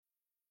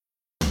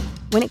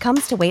When it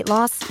comes to weight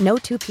loss, no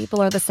two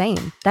people are the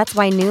same. That's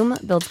why Noom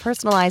builds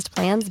personalized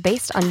plans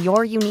based on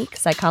your unique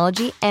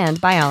psychology and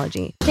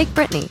biology. Take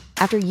Brittany.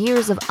 After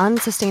years of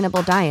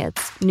unsustainable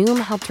diets, Noom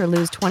helped her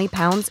lose 20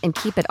 pounds and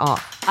keep it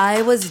off.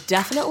 I was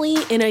definitely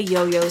in a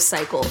yo-yo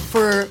cycle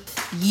for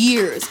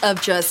years of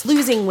just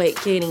losing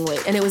weight, gaining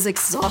weight, and it was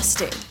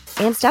exhausting.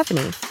 And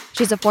Stephanie.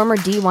 She's a former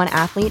D1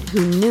 athlete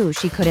who knew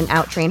she couldn't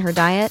out-train her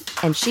diet,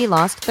 and she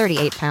lost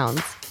 38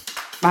 pounds.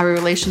 My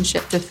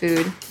relationship to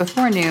food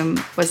before Noom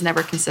was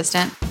never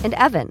consistent. And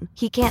Evan,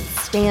 he can't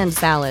stand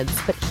salads,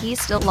 but he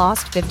still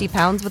lost 50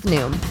 pounds with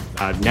Noom.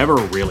 I never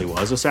really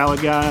was a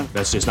salad guy.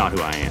 That's just not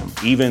who I am.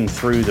 Even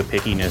through the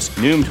pickiness,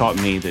 Noom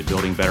taught me that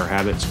building better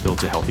habits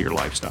builds a healthier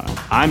lifestyle.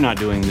 I'm not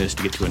doing this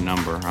to get to a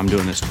number. I'm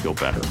doing this to feel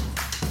better.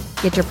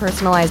 Get your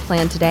personalized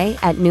plan today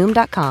at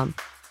Noom.com.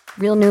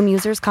 Real Noom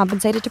users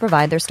compensated to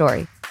provide their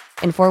story.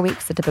 In 4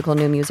 weeks, the typical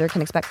Noom user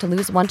can expect to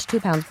lose 1 to 2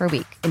 pounds per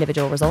week.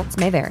 Individual results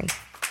may vary.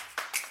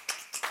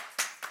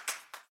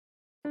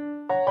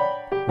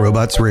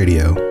 Robots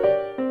Radio.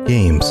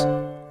 Games,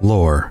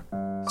 lore,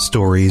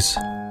 stories,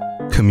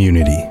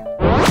 community.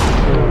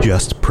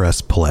 Just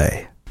press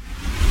play.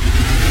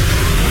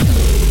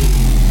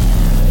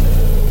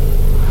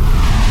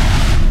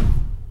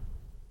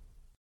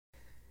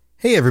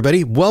 Hey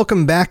everybody,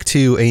 welcome back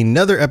to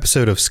another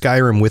episode of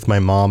Skyrim with my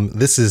mom.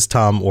 This is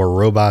Tom or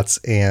Robots,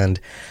 and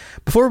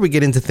before we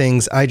get into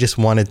things, I just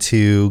wanted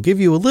to give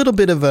you a little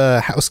bit of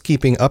a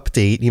housekeeping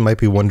update. You might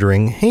be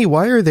wondering, hey,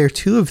 why are there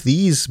 2 of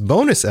these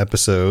bonus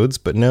episodes,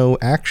 but no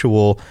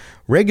actual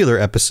regular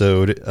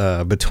episode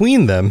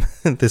between them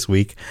this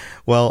week?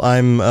 Well,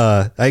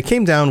 I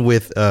came down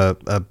with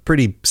a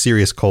pretty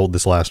serious cold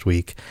this last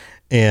week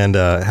and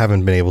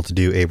haven't been able to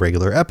do a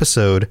regular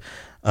episode.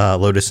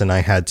 Lotus and I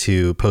had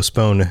to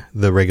postpone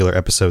the regular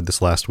episode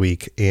this last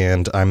week,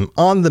 and I'm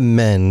on the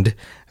mend.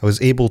 I was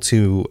able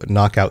to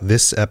knock out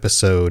this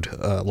episode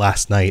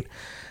last night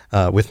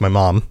with my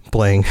mom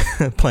playing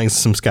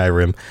some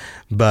Skyrim,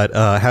 but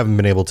haven't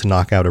been able to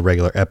knock out a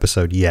regular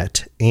episode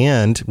yet.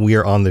 And we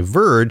are on the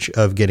verge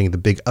of getting the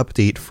big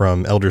update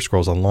from Elder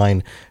Scrolls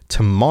Online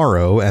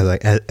tomorrow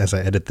as I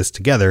edit this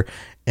together,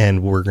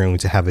 and we're going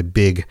to have a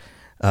big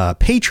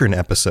patron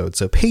episode.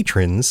 So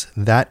patrons,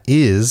 that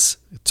is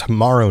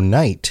tomorrow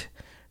night.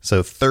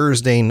 So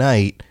Thursday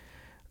night,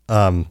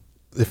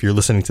 if you're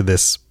listening to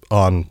this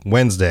on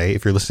Wednesday,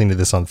 if you're listening to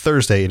this on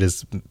Thursday, it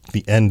is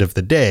the end of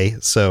the day.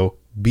 So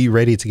be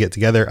ready to get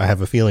together. I have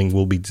a feeling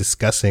we'll be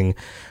discussing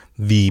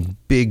the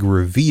big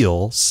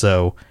reveal.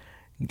 So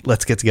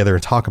let's get together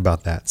and talk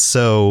about that.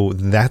 So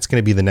that's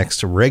going to be the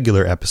next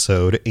regular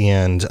episode,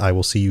 and I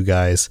will see you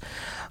guys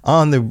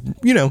on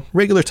the,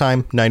 regular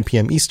time, 9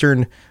 p.m.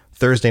 Eastern,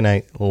 Thursday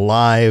night,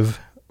 live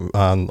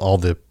on all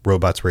the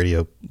Robots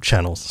Radio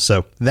channels.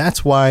 So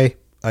that's why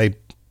I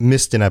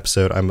missed an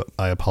episode.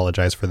 I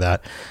apologize for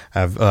that.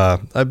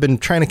 I've been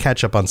trying to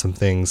catch up on some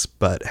things,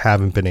 but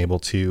haven't been able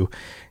to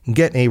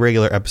get a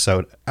regular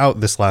episode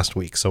out this last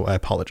week. So I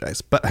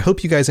apologize, but I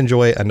hope you guys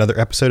enjoy another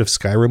episode of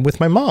Skyrim with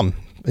my mom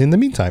in the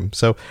meantime.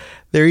 So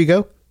there you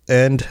go.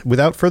 And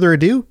without further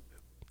ado,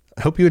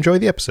 I hope you enjoy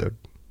the episode.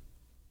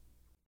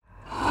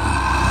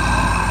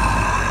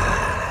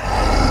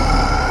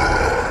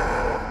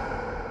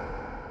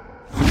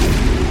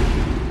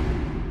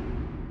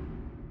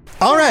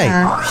 All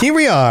right, here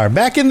we are,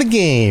 back in the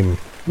game.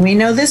 We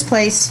know this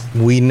place.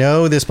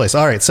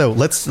 All right, so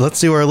let's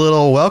do our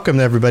little welcome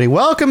to everybody.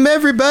 Welcome,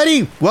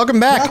 everybody. Welcome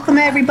back. Welcome,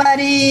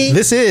 everybody.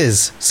 This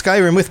is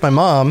Skyrim with my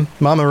mom.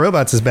 Mama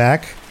Robots is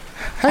back.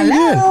 How you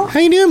Hello. doing? How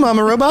you doing,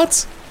 Mama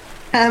Robots?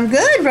 I'm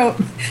good,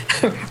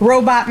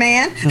 Robot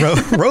Man.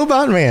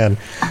 Robot Man.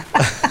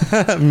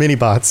 Mini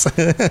bots.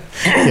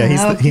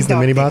 Yeah, he's the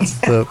mini bots.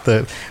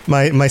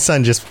 My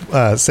son just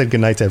said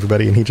goodnight to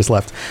everybody and he just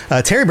left.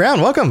 Terry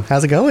Brown, welcome.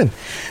 How's it going?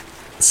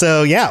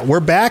 So yeah, we're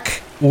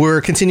back.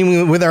 We're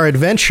continuing with our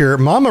adventure.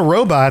 Mama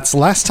Robots,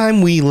 last time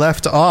we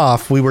left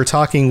off, we were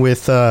talking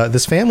with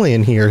this family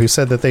in here who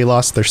said that they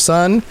lost their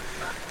son.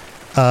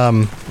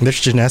 There's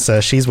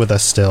Janessa. She's with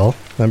us still.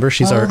 Remember,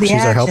 she's our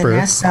helper.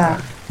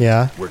 Janessa.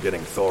 Yeah. We're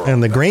getting Thor.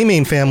 And the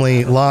Greymane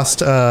family lost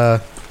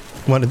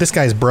this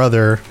guy's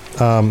brother,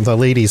 the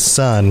lady's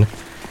son.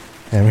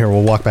 And here,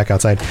 we'll walk back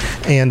outside.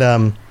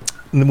 And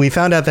we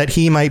found out that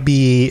he might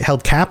be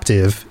held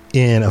captive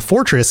in a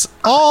fortress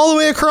all the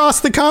way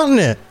across the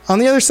continent on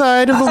the other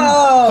side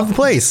of the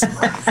place.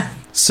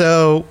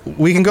 So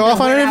we can go off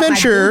on an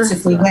adventure.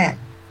 If we went.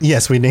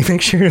 Yes, we need to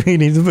make sure we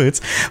need the boots.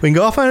 We can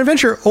go off on an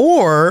adventure,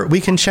 or we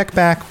can check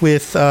back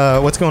with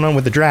what's going on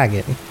with the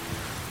dragon.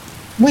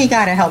 We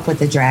gotta help with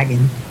the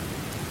dragon.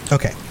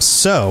 Okay,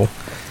 so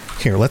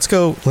here, let's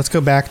go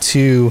back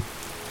to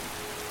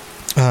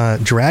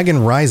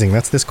Dragon Rising.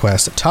 That's this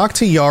quest. Talk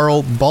to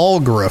Jarl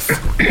Balgruuf.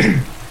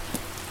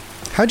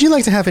 How'd you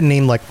like to have a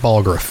name like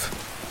Balgruuf?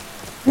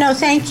 No,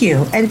 thank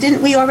you. And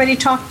didn't we already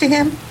talk to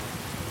him?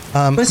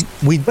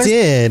 We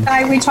did. The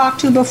guy we talked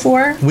to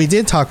before? We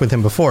did talk with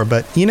him before,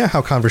 but you know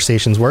how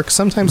conversations work.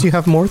 Sometimes you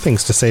have more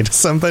things to say to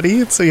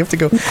somebody, so you have to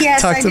go talk to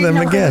them I didn't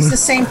know again. it was the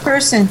same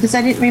person because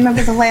I didn't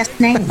remember the last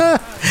name.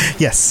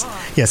 Yes,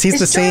 he's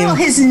the Is Jarl same.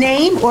 his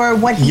name or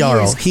what he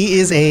Jarl. is? He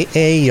is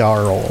a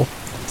Jarl.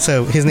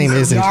 So his name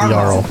isn't Jarl.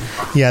 Jarl.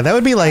 Yeah, that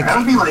would be like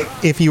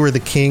if you were the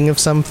king of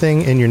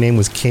something and your name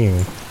was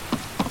King.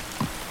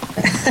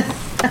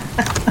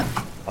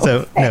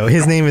 So no,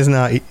 his name is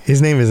not.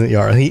 His name isn't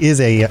Jarl. He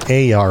is a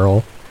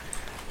Jarl.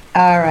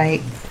 All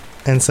right.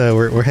 And so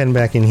we're heading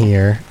back in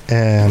here,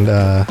 and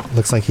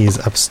looks like he's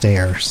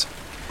upstairs.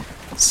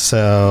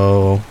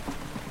 So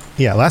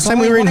yeah, last time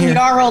we were in Only here. one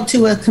Jarl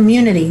to a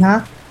community,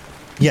 huh?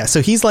 Yeah,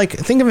 so he's like,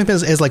 think of him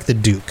as like the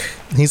Duke.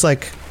 He's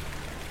like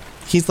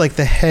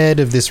the head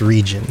of this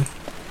region,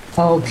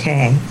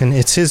 Okay. and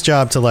it's his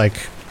job to like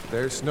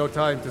There's no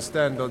time to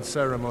stand on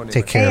ceremony.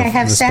 take care Hey, I of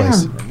have this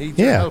sound. place. I need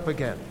your Yeah. help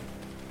again.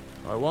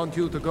 I want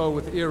you to go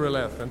with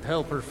Irileth and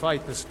help her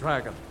fight this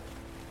dragon.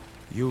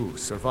 You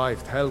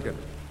survived Helgen,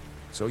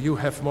 so you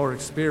have more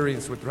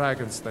experience with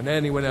dragons than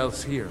anyone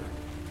else here.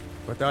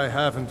 But I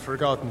haven't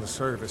forgotten the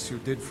service you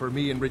did for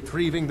me in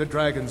retrieving the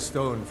Dragon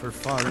Stone for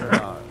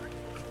Farengar.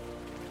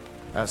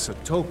 As a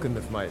token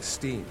of my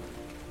esteem,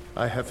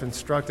 I have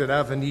instructed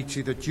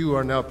Avenici that you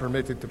are now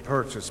permitted to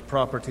purchase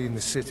property in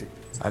the city.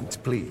 And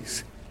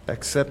please,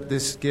 accept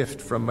this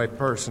gift from my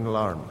personal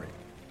armory.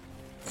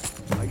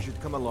 I should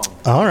come along.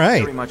 All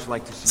right. Very much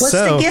like to see. What's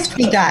So- the gift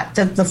we got?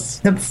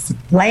 The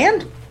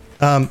land?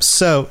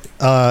 So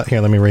here,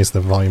 let me raise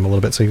the volume a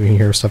little bit so you can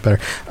hear stuff better.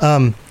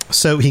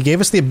 So he gave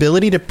us the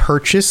ability to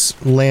purchase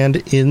land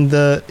in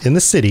the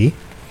city.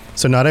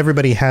 So not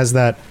everybody has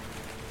the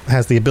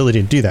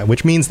ability to do that,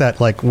 which means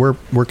that like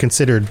we're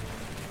considered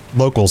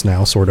locals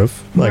now, sort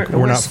of. Like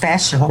We're not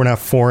special. We're not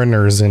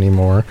foreigners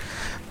anymore.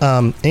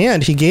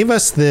 And he gave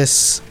us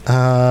this.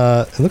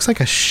 It looks like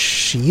a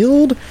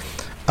shield,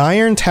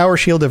 iron tower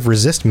shield of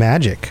resist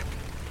magic.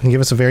 He gave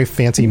us a very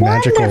fancy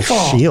magical Wonderful.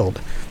 shield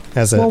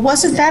as a. Well,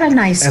 wasn't that a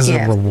nice as a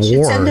gift? reward.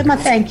 Should send him a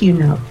thank you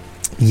note.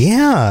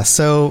 Yeah,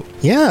 so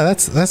yeah,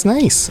 that's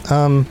nice.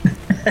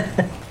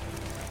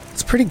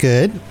 It's pretty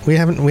good. We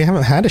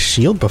haven't had a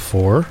shield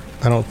before.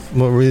 I don't.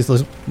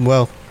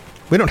 Well,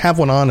 we don't have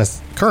one on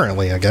us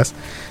currently, I guess.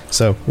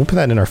 So we'll put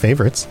that in our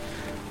favorites.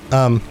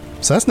 So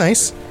that's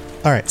nice.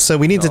 All right, so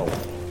we need to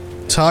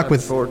talk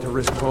with Afford to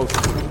risk both.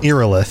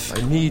 Irilith.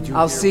 I need you.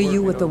 I'll here see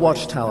you working with the on my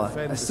watchtower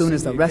defend as soon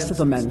as the city rest of against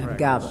the men this have dragon.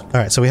 gathered.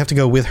 All right, so we have to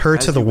go with her to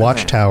As the you command.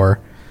 watchtower.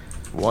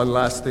 One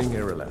last thing,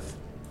 Irileth.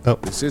 Oh,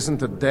 This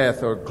isn't a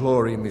death or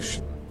glory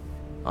mission.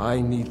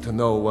 I need to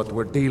know what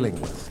we're dealing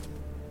with.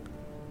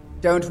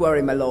 Don't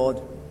worry, my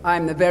lord.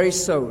 I'm the very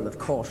soul of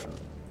caution.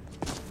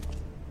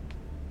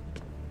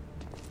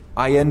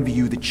 I envy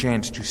you the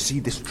chance to see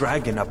this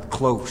dragon up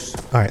close.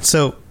 all right.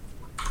 So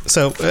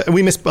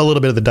we missed a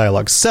little bit of the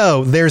dialogue.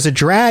 So there's a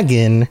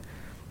dragon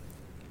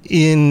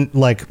in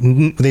like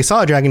they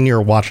saw a dragon near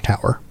a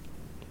watchtower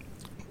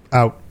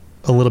out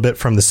a little bit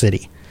from the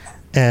city.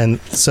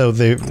 And so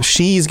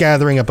she's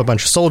gathering up a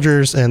bunch of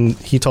soldiers, and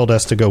he told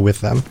us to go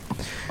with them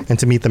and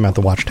to meet them at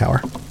the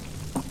watchtower.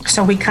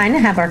 So we kind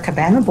of have our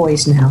Cabana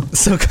boys now.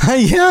 So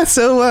yeah,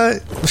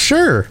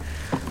 sure,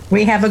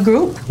 We have a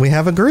group. we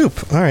have a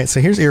group. All right,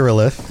 so here's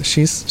Irilith.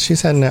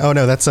 She's heading. Oh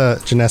no, that's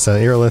Janessa.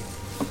 Irilith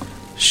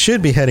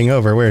should be heading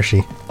over. Where is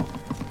she?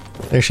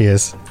 There she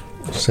is.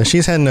 So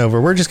she's heading over.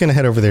 We're just gonna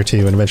head over there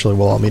too, and eventually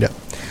we'll all meet up.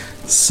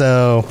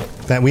 So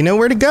that we know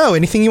where to go.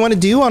 Anything you want to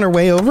do on our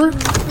way over?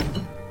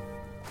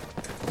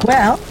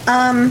 Well,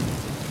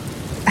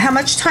 how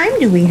much time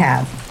do we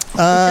have?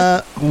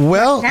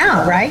 Well,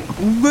 Now, right?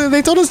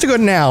 they told us to go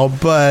now,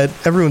 but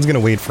everyone's gonna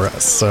wait for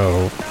us.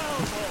 So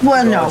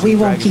Well, no, we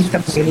won't keep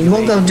them waiting.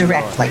 We'll go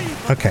directly.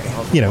 okay,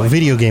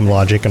 video game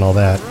logic and all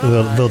that.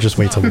 They'll just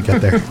wait till we get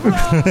there.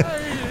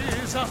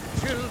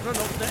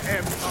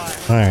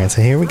 All right,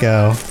 so here we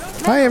go.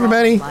 Bye,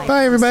 everybody.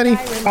 Bye, everybody.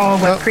 Oh,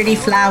 what pretty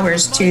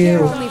flowers, too.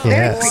 Very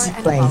Yes.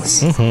 pretty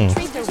place.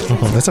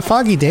 It's a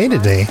foggy day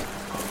today.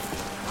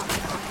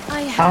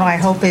 Oh, I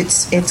hope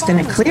it's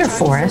going to clear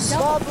for us.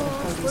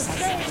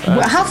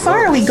 Well, how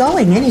far are we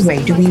going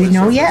anyway? Do we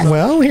know yet?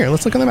 Well, here,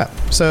 let's look on the map.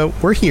 So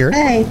we're here,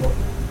 Hey,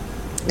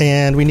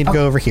 and we need to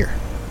go over here.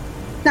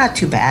 not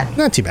too bad.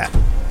 Not too bad.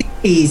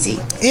 Easy.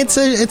 It's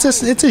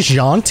a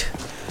jaunt,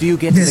 Do you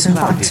get to This the is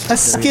cloud hot.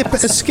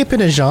 district? a skip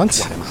and a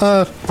jaunt.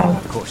 A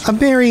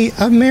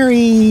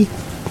merry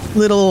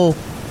little.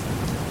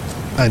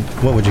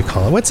 What would you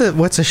call it?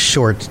 What's a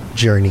short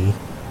journey?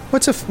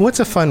 What's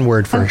a fun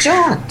word for A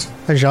jaunt.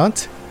 a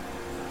jaunt?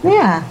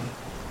 Yeah.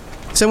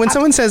 So when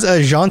someone says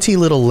a jaunty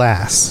little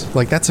lass,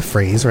 like that's a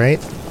phrase, right?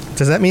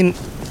 Does that mean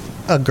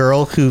a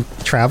girl who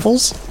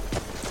travels?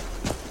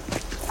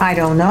 I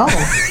don't know.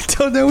 I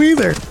don't know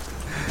either.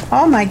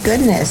 Oh, my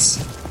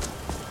goodness.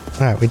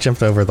 All right, we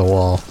jumped over the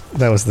wall.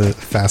 That was the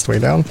fast way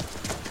down.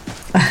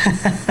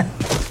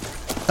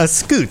 A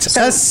scoot.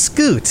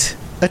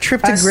 A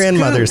trip to A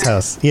grandmother's scoot.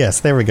 house.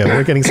 Yes, there we go.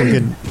 We're getting some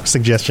good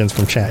suggestions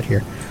from chat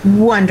here.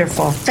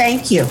 Wonderful.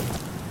 Thank you.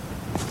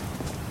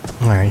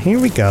 All right, here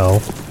we go.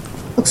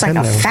 Looks like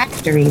a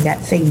factory, that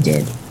thing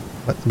did.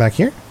 What, back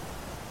here?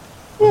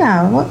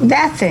 Yeah,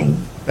 that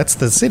thing. That's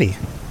the city.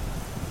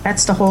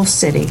 That's the whole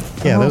city.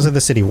 Yeah, those are the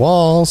city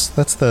walls.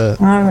 That's the...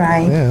 All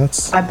right. Yeah,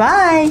 that's...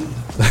 Bye-bye.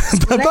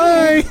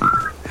 Bye-bye.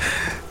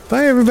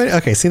 Bye, everybody.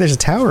 Okay, see, there's a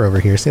tower over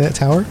here. See that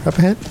tower up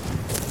ahead?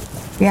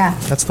 Yeah.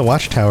 That's the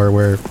watchtower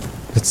where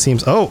it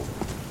seems... Oh!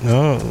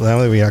 No, now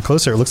that we got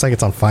closer, it looks like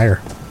it's on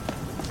fire.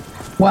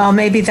 Well,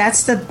 maybe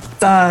that's the...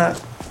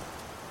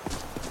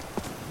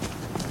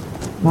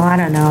 Well, I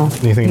don't know.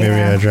 You think maybe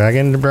a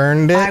dragon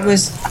burned it?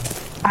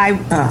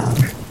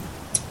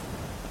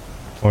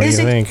 What do you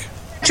think?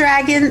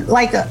 Dragon,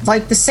 like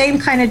the same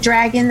kind of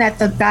dragon that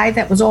the guy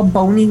that was all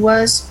bony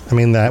was? I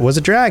mean, that was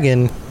a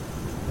dragon.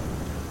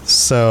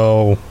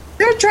 So...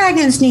 Their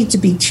dragons need to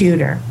be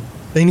cuter.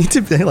 They need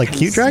to be like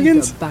cute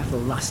dragons?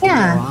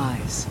 Yeah.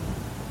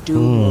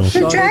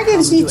 The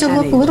dragons need to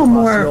look a little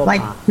more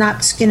like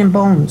not skin and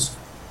bones.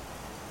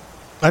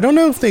 I don't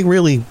know if they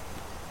really...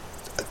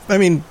 I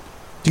mean,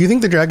 do you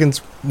think the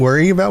dragons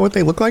worry about what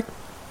they look like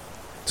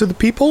to the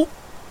people?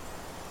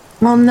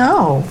 Well,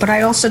 no, but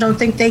I also don't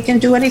think they can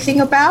do anything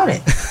about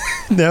it.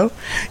 No?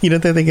 You don't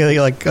think they can,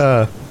 like,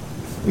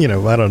 you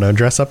know, I don't know,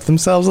 dress up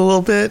themselves a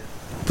little bit?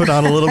 Put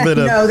on a little bit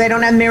of... No, they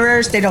don't have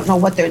mirrors. They don't know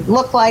what they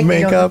look like.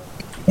 Makeup?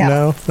 Yeah.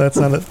 No, that's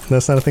not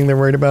a thing they're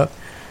worried about.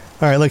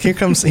 All right, look, here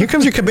comes your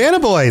cabana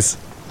boys.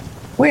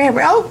 Where?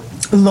 Oh,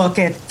 look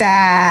at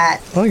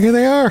that. Oh, here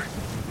they are.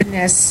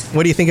 Goodness.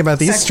 What do you think about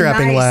these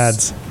strapping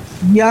lads?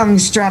 Young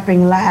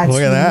strapping lads.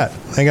 Look at that.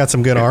 They got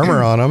some good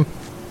armor on them.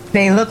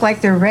 They look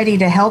like they're ready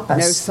to help us.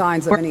 No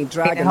signs of any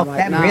dragon help right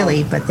them now.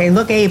 really, but they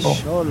look able.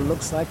 Sure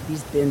looks like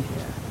he's been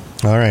here.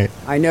 All right.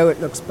 I know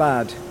it looks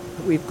bad,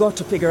 but we've got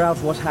to figure out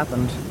what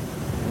happened.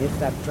 And if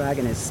that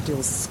dragon is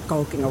still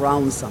skulking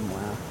around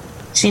somewhere.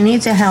 She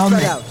needs a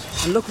helmet. Spread out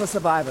and look for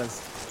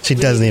survivors. She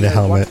does need a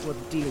helmet. But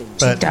she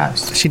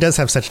does. She does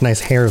have such nice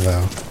hair,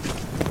 though.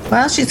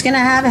 Well, she's going to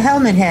have a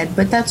helmet head,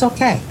 but that's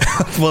okay.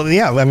 Well,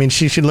 yeah, I mean,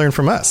 she should learn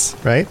from us,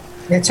 right?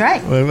 That's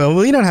right. Well,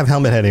 we don't have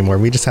helmet head anymore.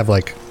 We just have,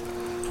 like,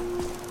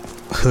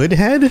 hood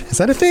head? Is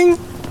that a thing?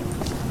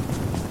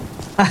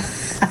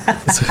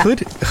 Is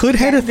hood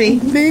head a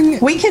thing?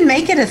 We can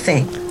make it a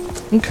thing.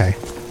 Okay.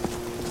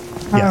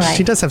 Yeah, right.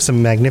 She does have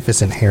some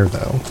magnificent hair,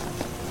 though.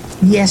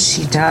 Yes,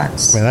 she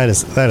does. I mean,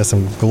 that is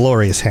some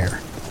glorious hair.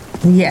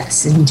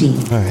 Yes,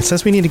 indeed. All right, it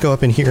says we need to go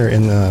up in here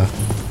in the...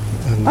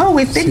 Oh,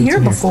 we've been here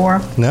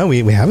before. No,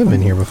 we haven't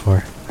been here before.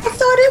 I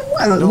thought it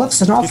was. It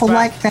looks an awful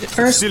like that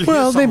first.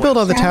 Well, they build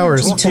all the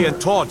towers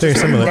very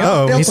similar.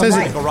 Oh, he says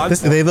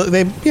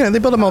they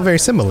build them all very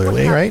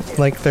similarly, right?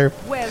 Like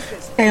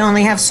they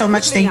only have so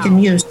much they can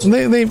use.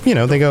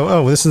 They go,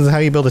 oh, this is how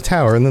you build a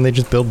tower, and then they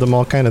just build them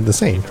all kind of the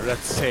same.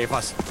 Let's save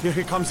us. Here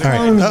he comes. All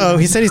right. Uh-oh,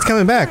 he said he's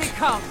coming back.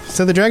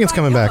 So the dragon's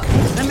coming back.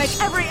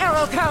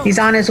 He's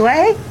on his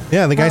way?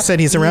 Yeah, the guy said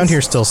he's around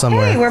here still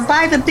somewhere. Hey, we're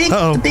by the big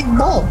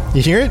bull.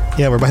 You hear it?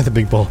 Yeah, we're by the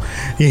big bull.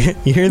 You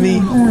hear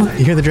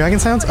the dragon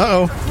sounds?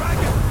 Uh-oh.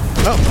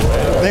 Oh,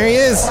 there he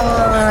is.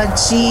 Oh,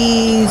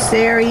 jeez,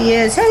 there he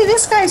is. Hey,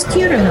 this guy's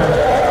cuter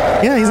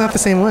though. Yeah, he's not the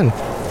same one.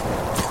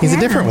 He's a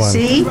different one.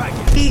 See?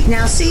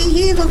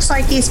 He looks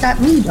like he's got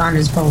meat on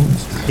his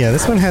bones. Yeah,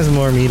 this one has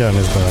more meat on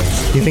his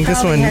bones. You think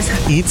this one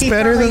eats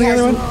better than the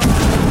other one?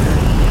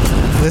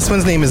 This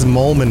one's name is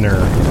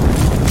Molminer.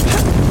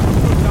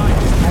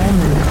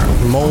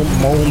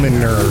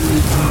 Molminer.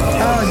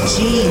 Oh,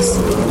 jeez.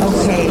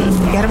 Okay,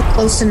 get him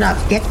close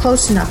enough. Get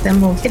close enough,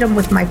 then we'll hit him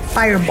with my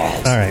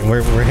fireballs. All right,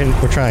 we're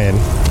trying.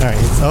 All right.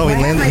 Oh,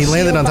 he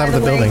landed on top of the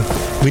building.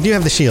 We do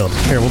have the shield.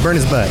 Here, we'll burn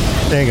his butt.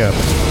 There you go.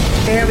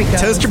 There we go.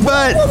 Toast your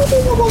butt.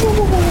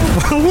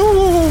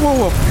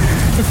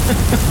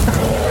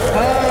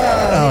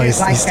 Oh, he's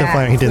still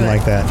firing. He didn't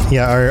like that.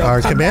 Yeah,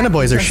 our cabana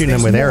boys are shooting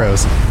him with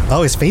arrows.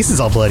 Oh, his face is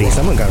all bloody.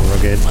 Someone got him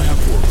real good.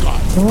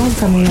 Oh,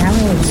 coming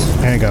arrows.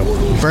 There you go.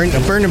 Burn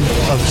him.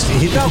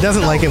 He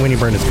doesn't like it when you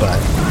burn his butt.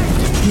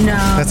 No,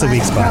 that's a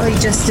weak spot. Probably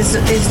just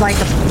is like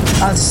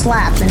a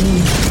slap, and he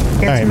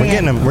gets all right, we're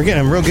getting him. We're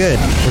getting him real good.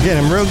 We're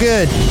getting him real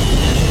good.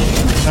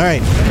 All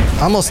right,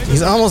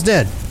 he's almost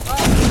dead.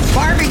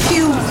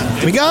 Barbecue.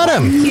 We got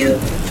him.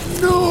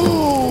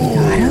 No.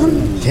 Got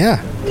him. Yeah.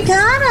 We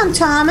got him,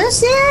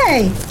 Thomas.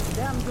 Yay.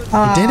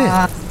 We did it.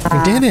 We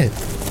did it.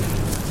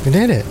 We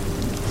did it.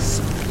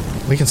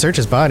 We can search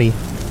his body.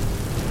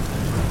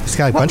 He's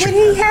got a bunch of. What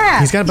would he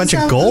have? He's got a bunch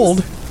of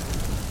gold.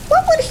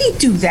 What would he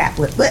do that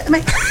with? I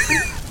mean,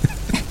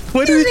 he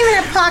doesn't even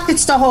have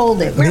pockets to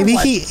hold it. Maybe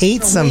he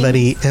ate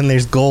somebody and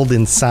there's gold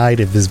inside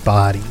of his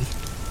body.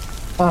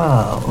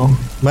 Oh.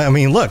 I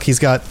mean, look, he's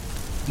got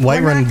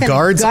Whiterun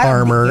Guard's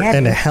armor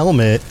and a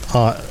helmet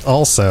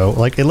also.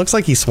 Like, it looks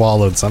like he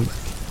swallowed something.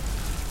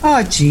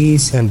 Oh,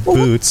 jeez. And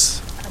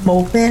boots.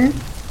 Open.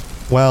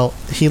 Well,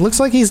 he looks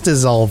like he's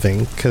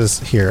dissolving, because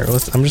here,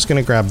 I'm just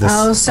going to grab this.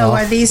 Oh, so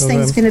are these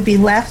things going to be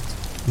left?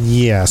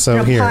 Yeah,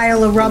 so here. A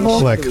pile of rubble?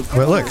 Look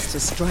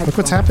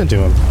what's happened to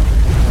him.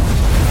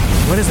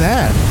 What is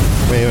that?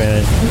 Wait a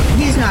minute.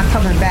 He's not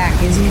coming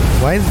back, is he?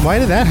 Why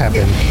did that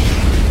happen?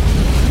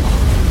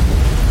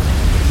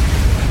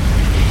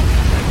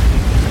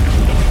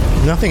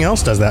 Nothing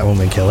else does that when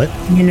we kill it.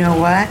 You know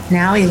what?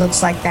 Now he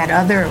looks like that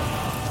other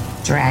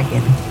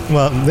dragon.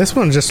 Well, this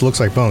one just looks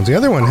like bones. The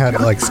other one had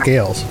like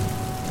scales.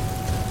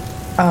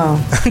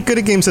 Oh. Good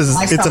at Game says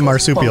it's a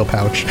marsupial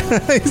pouch.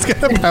 He's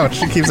got a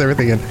pouch that keeps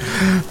everything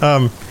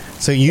in.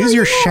 So use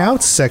your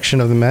shouts section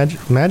of the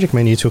magic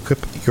menu to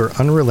equip your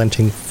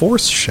unrelenting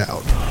force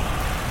shout.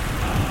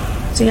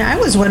 See, I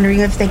was wondering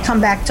if they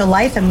come back to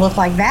life and look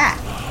like that.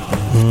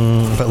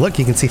 But look,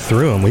 you can see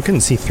through them. We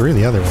couldn't see through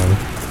the other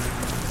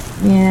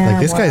one. Yeah.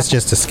 Like this guy's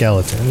just a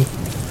skeleton.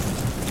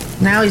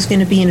 Now he's going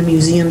to be in a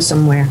museum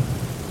somewhere.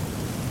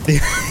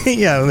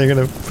 Yeah, they're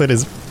going to put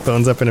his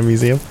bones up in a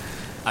museum.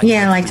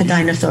 Yeah, like the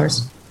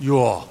dinosaurs.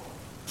 You're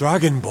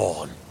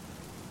Dragonborn.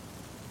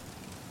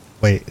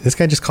 Wait, this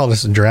guy just called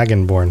us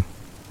Dragonborn.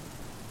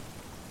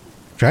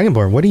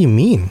 Dragonborn, what do you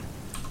mean?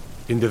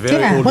 In the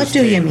very what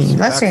do you mean?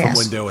 Let's back ask.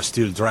 from when there were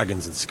still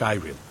dragons in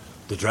Skyrim,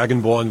 the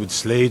Dragonborn would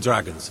slay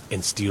dragons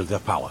and steal their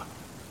power.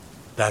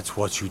 That's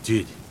what you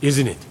did,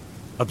 isn't it?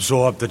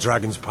 Absorb the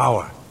dragon's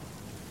power.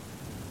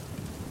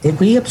 Did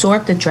we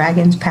absorb the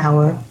dragon's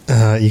power?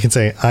 You can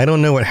say, I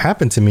don't know what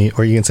happened to me,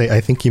 or you can say,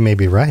 I think you may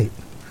be right.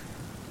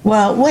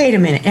 Well, wait a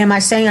minute. Am I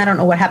saying I don't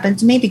know what happened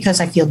to me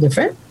because I feel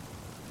different?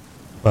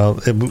 Well,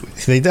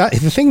 if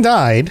the thing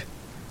died,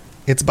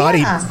 its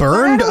body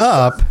burned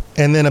up,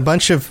 and then a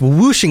bunch of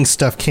whooshing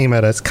stuff came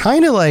at us.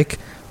 Kind of like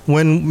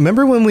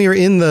remember when we were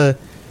in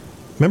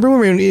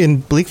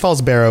Bleak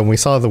Falls Barrow and we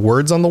saw the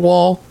words on the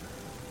wall?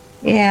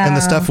 Yeah. And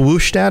the stuff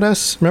whooshed at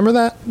us. Remember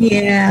that?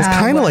 Yeah. It's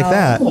kind of like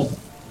that.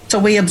 So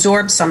we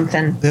absorbed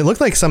something. It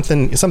looked like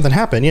something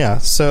happened, yeah.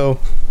 So,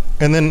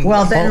 and then...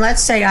 Well, then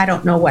let's say I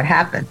don't know what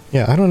happened.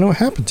 Yeah, I don't know what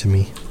happened to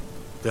me.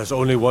 There's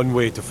only one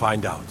way to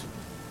find out.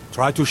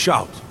 Try to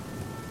shout.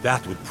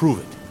 That would prove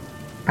it.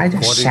 I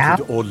just shout?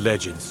 According to the old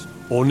legends,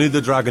 only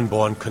the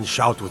Dragonborn can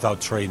shout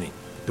without training,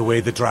 the way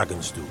the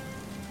dragons do.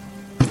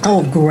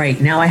 Oh, great.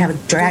 Now I have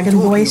a dragon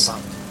voice?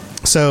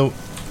 So,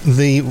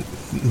 the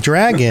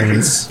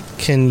dragons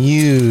can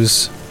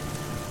use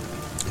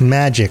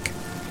magic,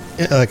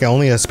 like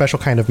only a special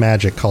kind of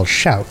magic called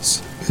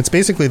shouts. It's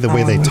basically the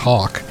way they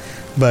talk,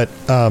 but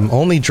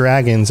only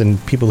dragons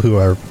and people who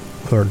are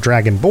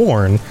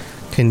dragonborn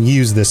can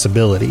use this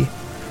ability.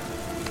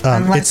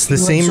 Unless you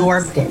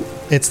absorbed it.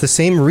 It's the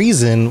same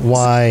reason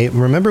why.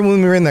 Remember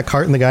when we were in that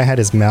cart and the guy had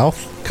his mouth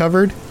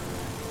covered?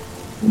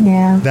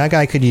 Yeah. That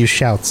guy could use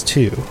shouts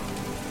too.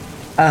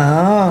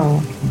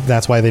 Oh.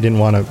 That's why they didn't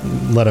want to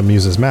let him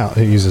use his mouth,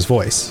 use his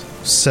voice.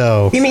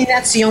 So. You mean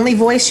that's the only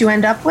voice you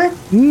end up with?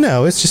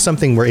 No, it's just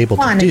something we're able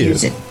to do.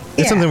 Use it.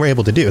 It's something we're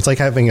able to do. It's like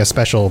having a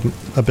special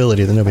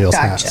ability that nobody else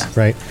has,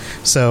 right?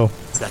 So.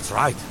 That's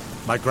right.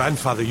 My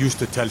grandfather used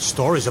to tell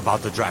stories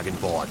about the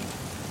Dragonborn.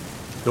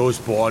 Those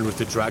born with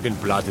the dragon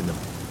blood in them.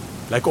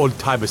 Like old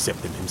Tiber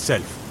Septim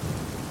himself.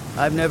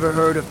 I've never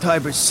heard of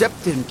Tiber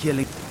Septim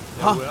killing.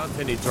 There weren't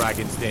any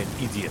dragons then,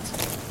 idiot.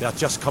 They're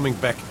just coming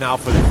back now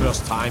for the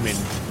first time in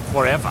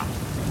forever.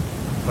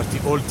 But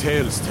the old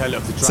tales tell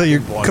of the Dragonborn. So your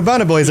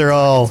Cabana boys are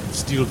all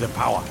steal their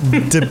power.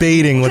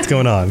 debating what's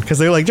going on. Because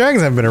they're like,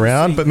 dragons haven't been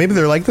around, but maybe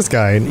they're like this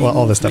guy and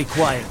all this stuff.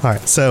 All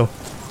right, so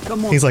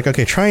he's like,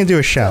 okay, try and do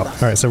a shout.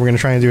 All right, so we're going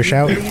to try and do a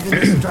shout.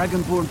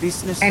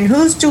 And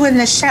who's doing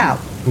the shout?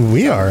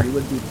 We are. You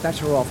would be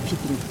better off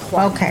keeping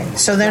quiet. Okay,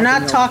 so they're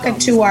not talking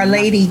to our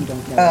lady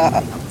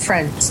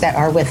friends that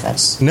are with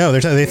us. No,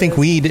 they think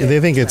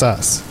it's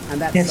us.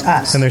 It's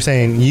us. And they're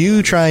saying,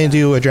 you try and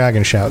do a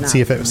dragon shout.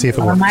 See if it works.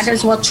 I might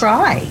as well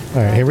try.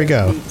 All right, here we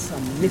go.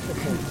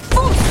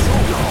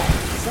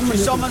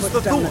 Someone who can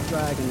put down a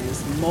dragon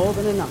is more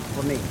than enough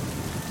for me.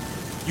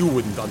 You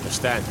wouldn't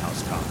understand,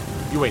 Housecarl.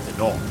 You ain't a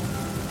Norn.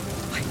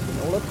 I've been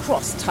all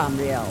across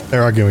Tamriel.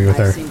 They're arguing with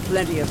her. I've seen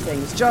plenty of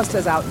things just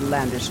as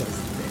outlandish as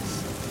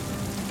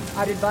this.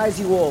 I'd advise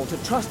you all to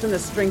trust in the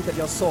strength of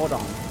your sword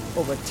arm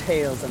over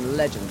tales and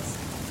legends.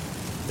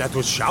 That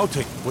was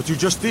shouting, what you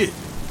just did.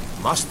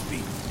 Must be.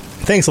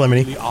 Thanks,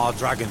 Lemony. We are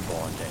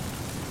Dragonborn then.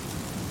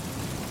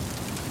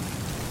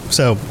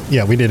 So,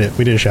 yeah, we did it.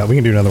 We did a shout. We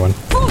can do another one.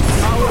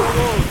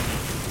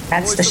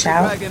 That's the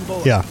shout?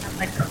 Yeah.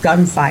 Like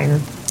gunfire.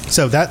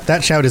 So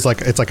that shout is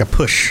like, it's like a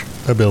push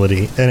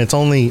ability, and it's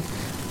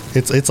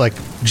like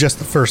just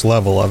the first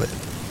level of it.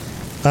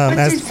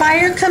 But did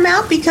fire come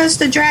out because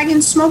the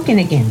dragon's smoking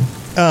again?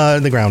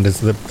 The ground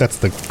that's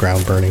the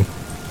ground burning.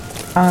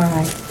 All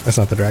right. That's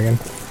not the dragon.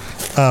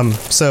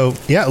 So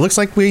yeah, it looks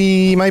like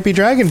we might be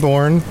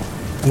Dragonborn.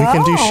 We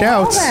can do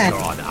shouts. You're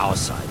on our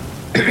side.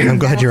 I'm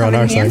glad you're on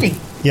our side.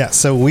 Yeah,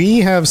 so we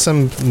have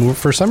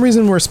for some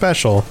reason we're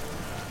special,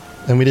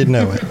 and we didn't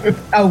know it.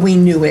 Oh, we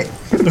knew it.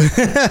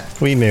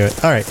 We knew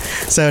it. All right,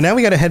 so now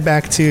we got to head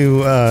back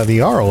to the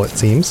Jarl, it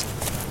seems.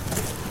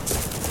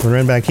 We'll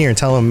run back here and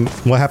tell him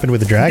what happened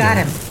with the dragon.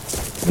 Got him.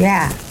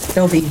 Yeah,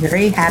 they'll be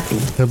very happy.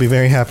 They'll be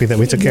very happy that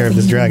we took care of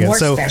this dragon.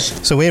 So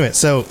wait a minute.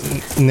 So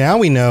now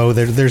we know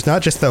there's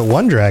not just that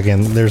one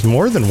dragon. There's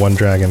more than one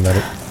dragon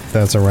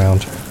that's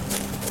around.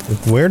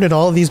 Where did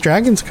all of these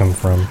dragons come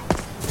from?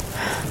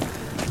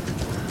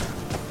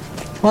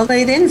 Well,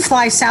 they didn't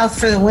fly south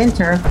for the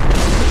winter.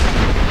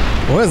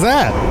 What is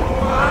that?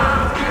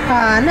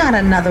 Not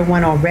another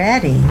one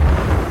already.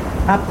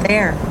 Up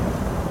there.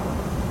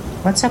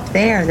 What's up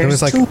there?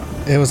 There's two.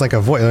 It was like a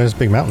voice. There's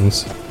big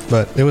mountains,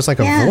 but it was like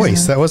a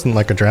voice. That wasn't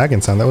like a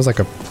dragon sound. That was like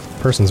a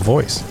person's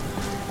voice.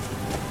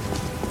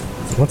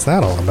 What's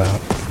that all about?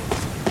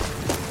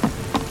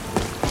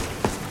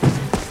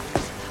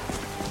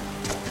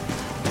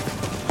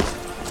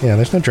 Yeah,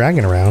 there's no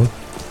dragon around.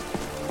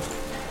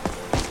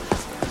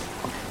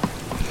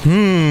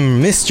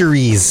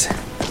 Mysteries.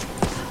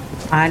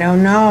 I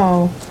don't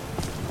know.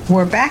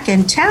 We're back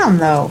in town,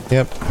 though.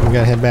 Yep, we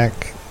gotta head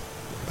back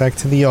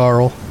to the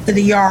Jarl. To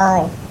the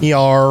Jarl.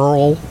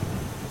 Jarl.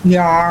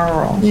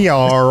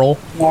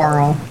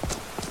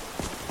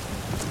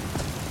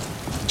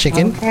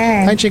 Chicken.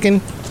 Okay. Hi,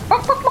 chicken.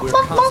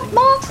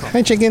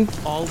 Hi, chicken.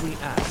 All we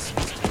ask.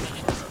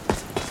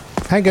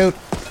 Hi, goat.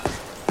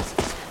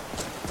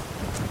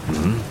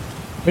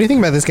 What do you think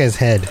about this guy's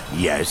head?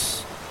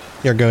 Yes.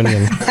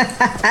 Yargonian.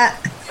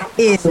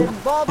 Ew.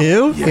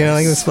 Ew? Yes. You don't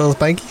like the smell of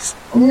spikies?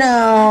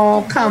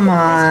 No, come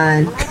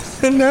on.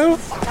 No?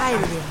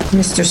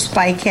 Mr.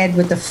 Spikehead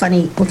with the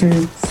funny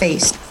looking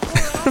face.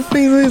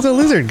 He's a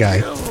lizard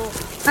guy.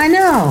 I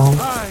know.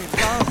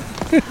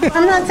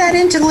 I'm not that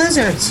into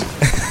lizards.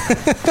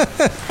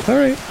 All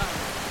right.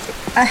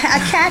 A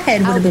cat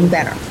head would have been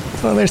better.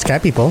 Well, there's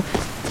cat people.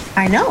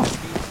 I know.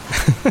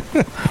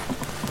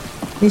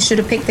 You should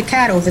have picked the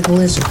cat over the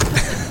lizard.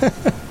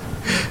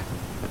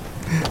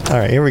 All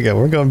right, here we go.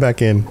 We're going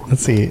back in.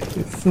 Let's see.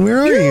 Where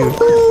are you?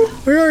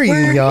 Where are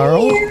you,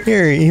 Jarl?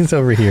 Here, he's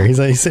over here. He's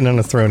sitting on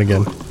a throne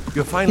again.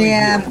 You're finally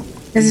here.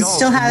 Because it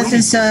still has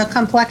his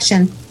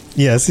complexion.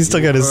 Yes, he's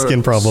still got his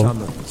skin problem.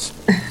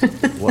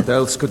 What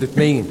else could it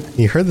mean?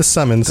 You heard the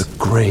summons. The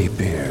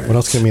Greybeards. What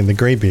else could it mean? The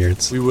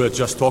Greybeards. We were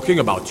just talking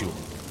about you.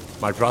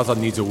 My brother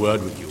needs a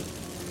word with you.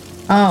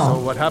 Oh. So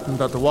what happened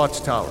at the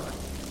Watchtower?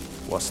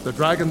 Was the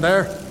dragon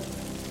there?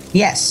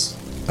 Yes.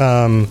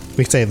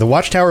 We say the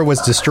Watchtower was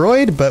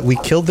destroyed, but we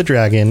killed the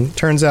dragon.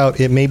 Turns out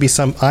I may be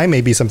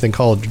something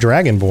called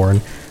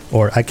Dragonborn,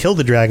 or I killed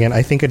the dragon.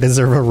 I think I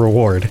deserve a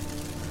reward.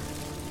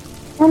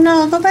 Oh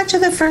no, go back to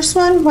the first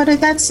one. What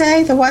did that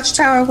say? The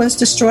Watchtower was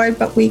destroyed,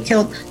 but we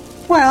killed...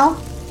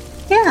 Well,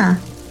 yeah.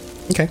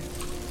 Okay.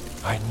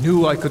 I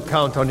knew I could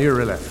count on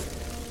Irileth.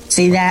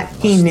 See that?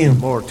 He knew.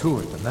 More to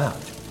it than that.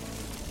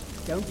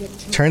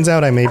 Turns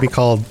out I may be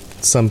called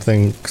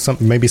something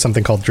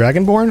called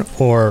Dragonborn,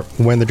 or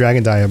when the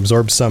dragon die,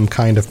 absorbs some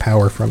kind of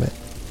power from it.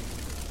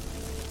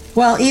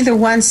 Well, either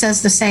one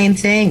says the same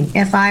thing.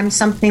 If I'm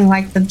something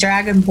like the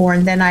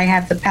Dragonborn, then I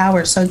have the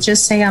power. So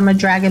just say I'm a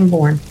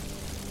Dragonborn.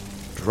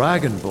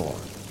 Dragonborn?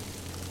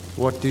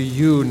 What do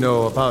you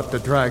know about the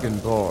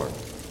Dragonborn?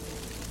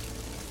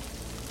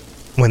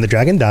 When the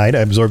dragon died, I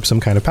absorbed some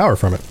kind of power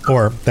from it.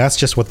 Or that's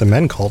just what the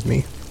men called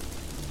me.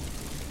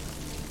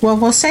 Well,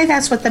 we'll say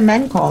that's what the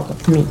men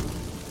called me.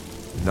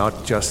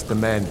 Not just the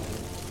men.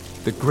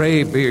 The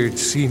Greybeards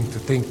seem to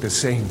think the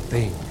same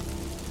thing.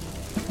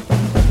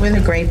 We're the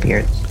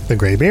Greybeards. The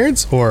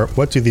Greybeards? Or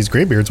what do these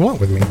Greybeards want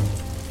with me?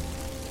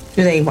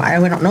 Do they? I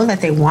don't know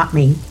that they want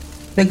me.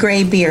 The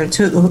Greybeards.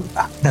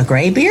 The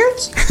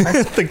Greybeards?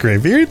 The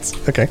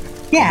Greybeards? Okay.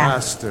 Yeah.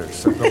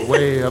 Masters of the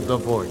Way of the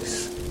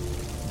Voice.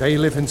 They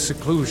live in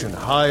seclusion,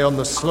 high on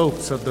the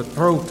slopes of the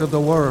throat of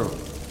the world.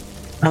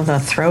 Of the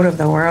throat of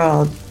the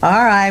world.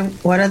 All right.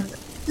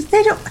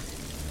 They don't...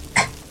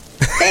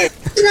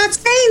 They're not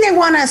saying they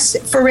want us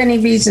for any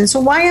reason, so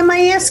why am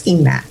I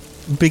asking that?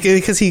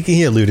 Because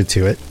he alluded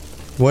to it.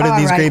 What did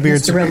these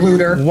Greybeards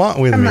want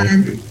with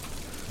me?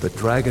 The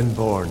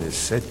Dragonborn is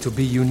said to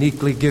be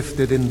uniquely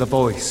gifted in the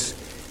voice.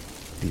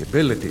 The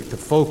ability to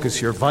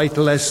focus your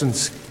vital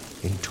essence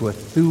into a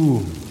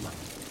thum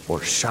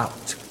or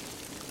shout.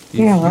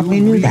 Yeah, we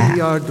knew that. If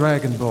you really are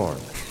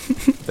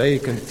Dragonborn, they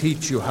can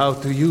teach you how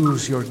to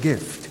use your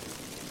gift.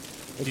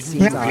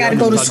 I gotta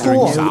go to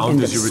school.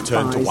 As you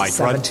return to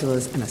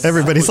Whiterun.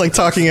 Everybody's like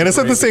talking at us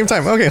at the same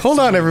time. Okay, hold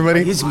on,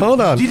 everybody.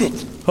 Hold on.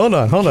 Hold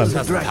on. All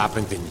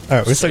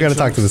right, we still gotta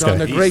talk to this guy.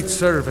 Done a great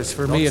service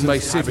for me and my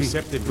city,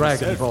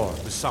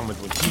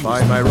 Dragonborn.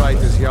 By my right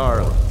as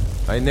Jarl,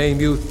 I name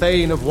you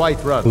Thane of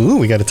Whiterun. Ooh,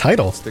 we got a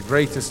title. It's the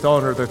greatest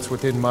honor that's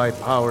within my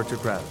power to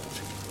grant.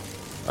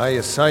 I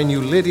assign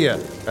you Lydia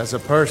as a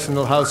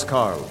personal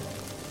housecarl,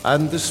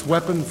 and this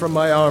weapon from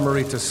my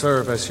armory to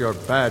serve as your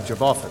badge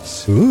of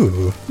office.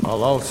 Ooh.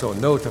 I'll also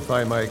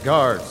notify my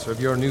guards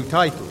of your new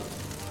title.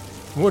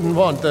 Wouldn't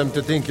want them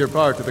to think you're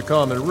part of the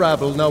common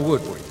rabble, now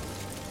would we?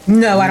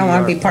 No, I don't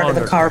want to be part of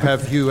the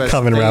have you as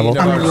common rabble.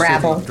 Common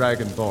rabble.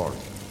 Dragonborn.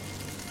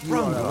 You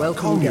are a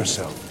welcome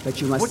yourself,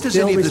 but you must What does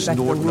still any of this respect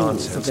the Nord rules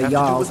nonsense of the have to do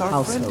Jarl with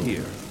our friend household.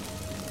 here?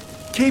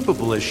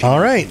 Capable as she All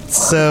right,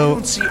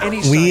 so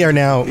we are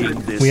now,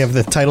 we have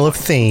the title of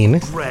Thane,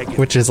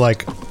 which is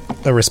like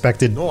a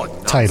respected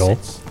title.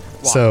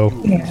 So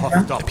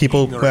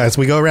people, as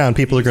we go around,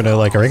 people are going to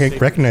like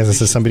recognize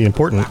us as somebody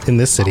important in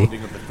this city.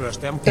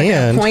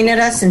 And point at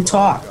us and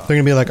talk. They're going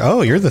to be like,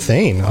 oh, you're the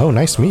Thane. Oh,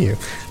 nice to meet you.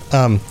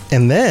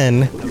 And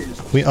then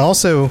we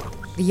also...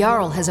 The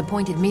Jarl has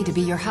appointed me to be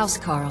your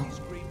housecarl.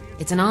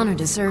 It's an honor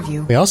to serve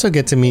you. We also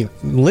get to meet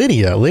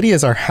Lydia.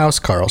 Lydia's our house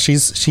Carl.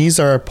 She's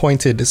our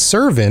appointed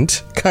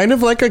servant, kind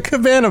of like a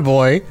cabana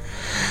boy.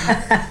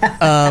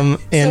 And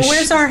so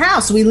where's our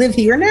house? We live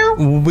here now?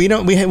 We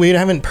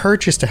haven't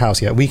purchased a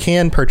house yet. We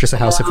can purchase a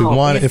house if we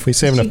want, if we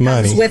save enough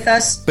money. She comes with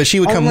us? But she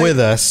would come with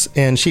us,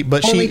 and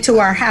only to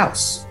our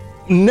house.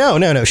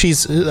 No.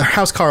 She's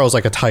House Carl's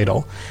like a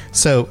title,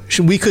 so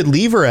we could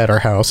leave her at our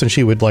house, and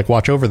she would like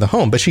watch over the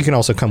home. But she can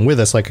also come with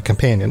us like a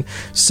companion.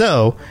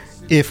 So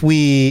if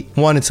we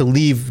wanted to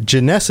leave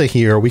Janessa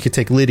here, we could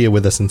take Lydia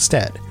with us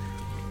instead.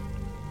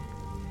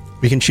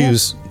 We can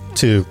choose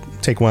to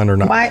take one or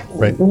not.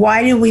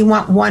 Why do we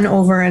want one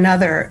over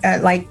another?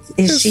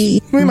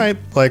 We might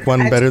like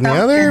one better than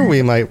the other.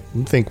 We might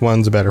think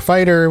one's a better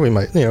fighter. We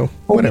might, whatever.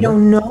 We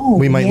don't know.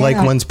 We might like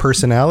one's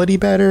personality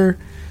better.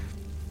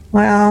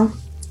 Well,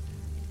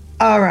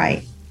 all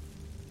right.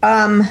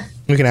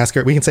 We can ask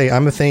her. We can say,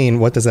 "I'm a Thane.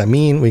 What does that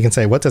mean?" We can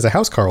say, "What does a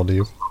house Carl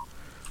do?"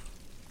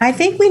 I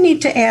think we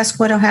need to ask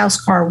what a house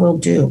Carl will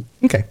do.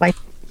 Okay. Like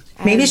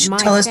maybe she'll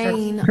tell us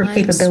her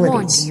capabilities.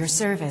 Sworn to your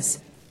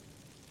service.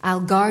 I'll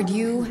guard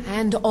you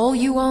and all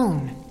you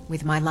own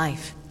with my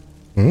life.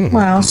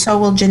 Well, so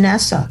will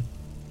Janessa.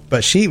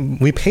 But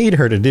we paid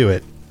her to do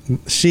it.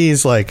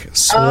 She's like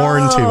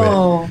sworn to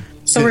it.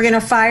 So we're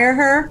gonna fire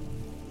her?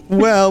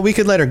 Well, we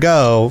could let her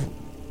go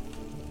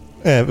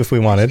if we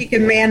wanted. She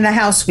can man the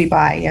house we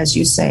buy, as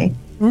you say.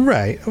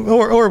 Right.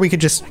 Or we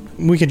could just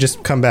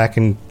come back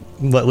and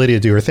let Lydia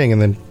do her thing and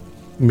then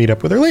meet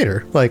up with her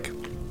later. Like,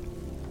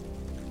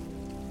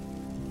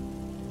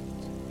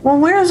 well,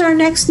 where's our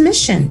next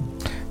mission?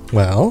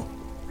 Well,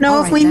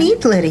 if we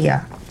need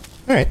Lydia.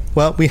 All right.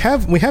 Well, we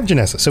have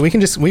Janessa, so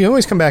we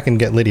always come back and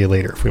get Lydia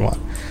later if we want.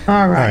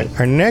 All right.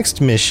 Our next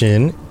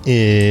mission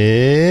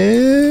is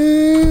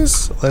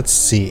let's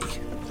see.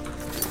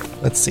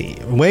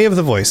 Way of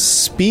the Voice.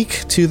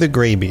 Speak to the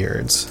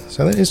Greybeards.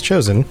 So that is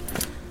chosen.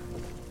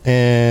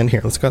 And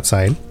here, let's go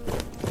outside.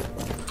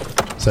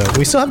 So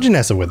we still have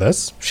Janessa with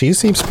us. She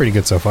seems pretty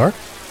good so far.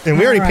 And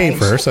we already paid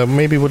for her, so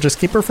maybe we'll just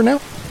keep her for now.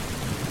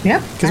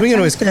 Yep. Because we can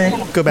always go back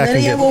and get...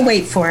 Lydia will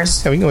wait for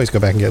us. Yeah, we can always go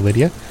back and get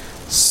Lydia.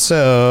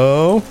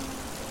 So,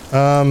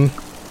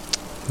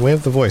 Way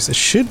of the Voice. It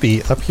should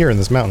be up here in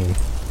this mountain.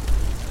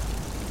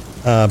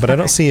 But I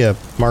don't see a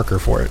marker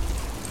for it.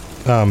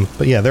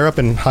 But yeah, they're up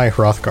in High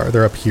Hrothgar.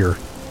 They're up here.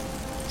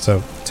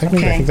 So,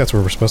 technically, I think that's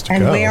where we're supposed to go.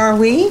 And where are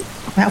we?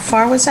 How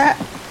far was that?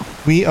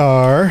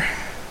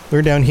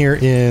 We're down here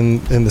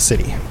in the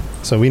city.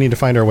 So we need to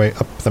find our way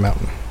up the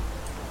mountain.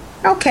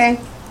 Okay.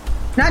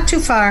 Not too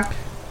far.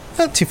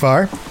 Not too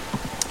far.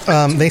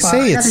 They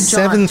say it's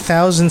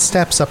 7,000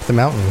 steps up the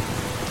mountain.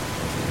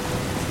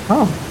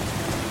 Oh.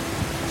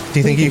 Do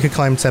you think you could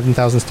climb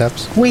 7,000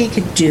 steps? We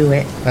could do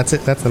it. That's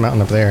it. That's the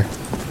mountain up there.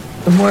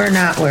 We're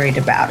not worried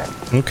about it.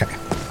 Okay.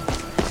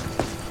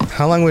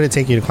 How long would it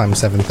take you to climb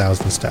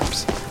 7,000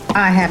 steps?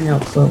 I have no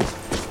clue.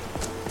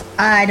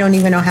 I don't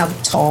even know how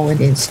tall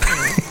it is.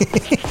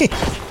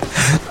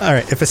 All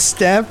right. If a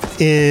step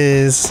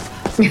is...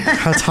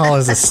 How tall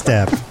is a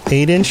step?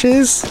 8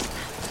 inches?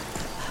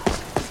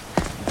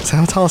 Is that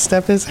how tall a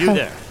step is? You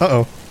there.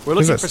 Uh-oh. We're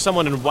looking for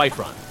someone in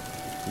Whiterun.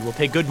 We will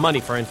pay good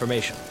money for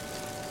information.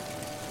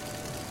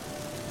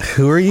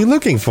 Who are you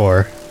looking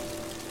for?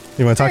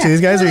 You want to talk to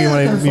these guys, or you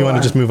want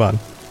to just move on?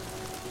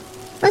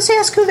 Let's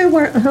ask who they're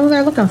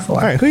looking for.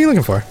 All right, who are you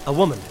looking for? A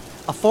woman,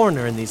 a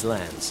foreigner in these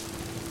lands.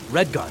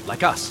 Redguard,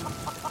 like us.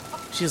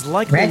 She is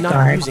likely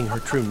not using her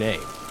true name.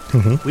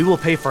 Mm-hmm. We will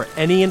pay for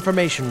any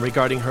information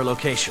regarding her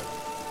location.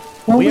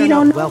 Well, we are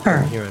don't not know welcome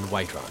her. here in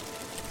Whiterun.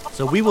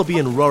 So we will be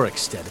in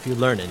Rorikstead if you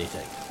learn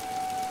anything.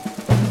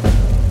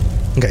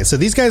 Okay, so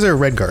these guys are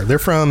Redguard. They're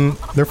from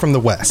the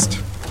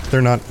west.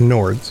 They're not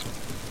Nords.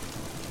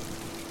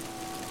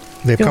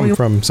 They've come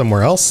from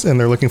somewhere else, and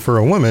they're looking for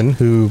a woman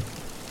who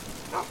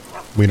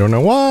we don't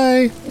know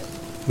why.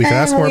 We can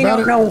ask more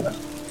about it.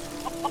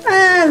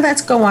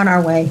 Let's go on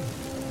our way.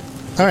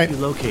 All right. You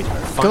locate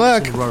her. Good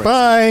luck.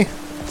 Bye.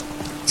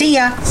 See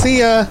ya. See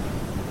ya.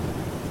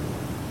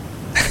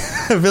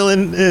 A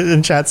villain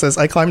in chat says,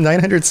 I climbed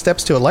 900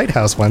 steps to a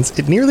lighthouse once.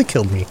 It nearly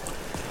killed me.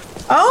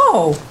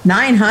 Oh,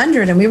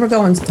 900, and we were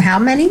going how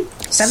many?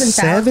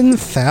 7,000.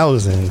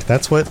 7,000.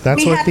 That's what.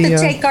 We have to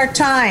take our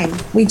time.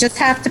 We just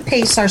have to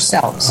pace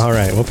ourselves. All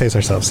right, we'll pace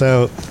ourselves.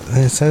 So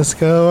it says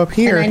go up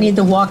here. And I need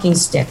the walking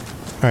stick.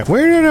 All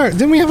right,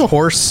 didn't we have a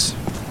horse?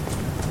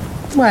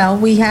 Well,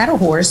 we had a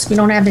horse. We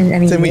don't have it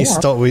anymore. Then we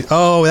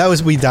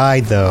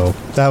died though.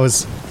 That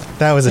was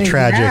a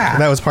tragic. Yeah.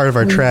 That was part of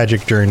our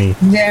tragic journey.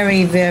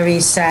 Very, very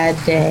sad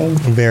day.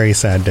 Very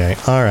sad day.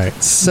 All right,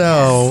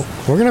 so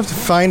we're gonna have to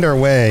find our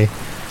way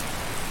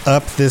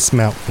up this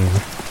mountain.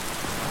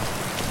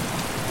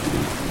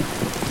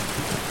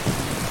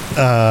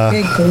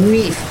 Good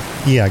grief.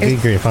 Yeah,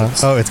 good grief, huh?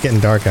 Oh, it's getting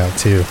dark out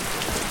too.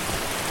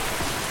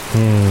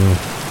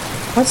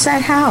 What's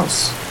that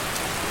house?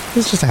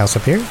 It's just a house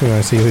up here. You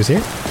want to see who's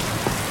here?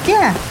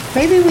 Yeah,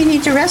 maybe we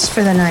need to rest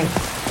for the night.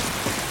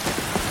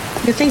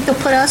 You think they'll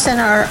put us and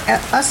our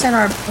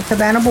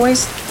cabana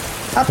boys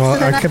up for the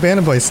Well, our night?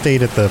 cabana boys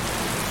stayed at the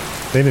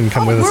They didn't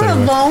come with us We're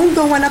anyway. alone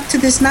going up to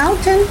this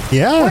mountain.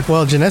 Yeah,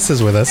 well,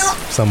 Janessa's with us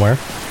somewhere.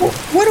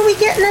 What are we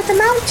getting at the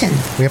mountain?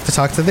 We have to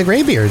talk to the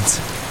Greybeards.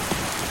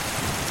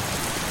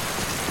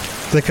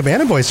 The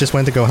Cabana Boys just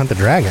went to go hunt the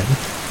dragon.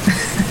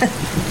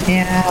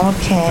 Yeah,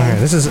 okay. All right,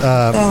 this is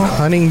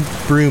Hunting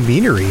Brew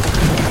Meadery.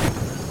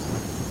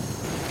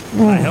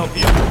 Can I help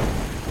you?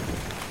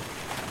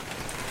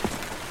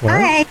 Well,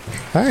 Hi.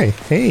 Hi.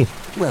 Hey.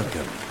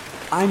 Welcome.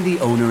 I'm the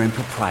owner and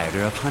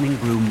proprietor of Hunting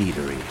Brew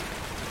Meadery.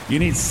 You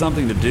need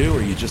something to do,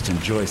 or you just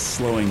enjoy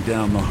slowing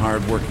down the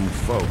hard-working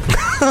folk?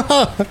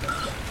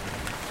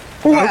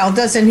 Well,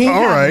 doesn't he?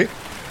 All right.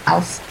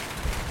 House.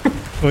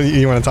 Well,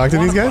 you want to talk to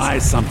these guys? Buy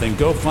something,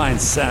 go find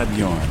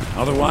Sadbjorn.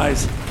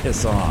 Otherwise,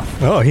 piss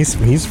off. Oh,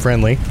 he's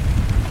friendly.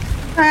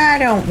 I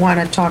don't want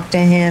to talk to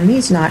him.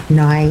 He's not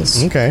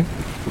nice. Okay.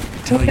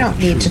 We don't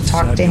need to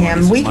talk to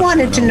him. We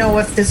wanted to know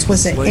if this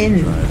was an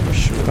inn.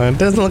 It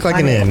doesn't look like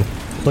an inn.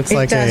 Looks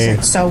like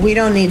doesn't, so we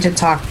don't need to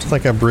talk to It's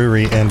like a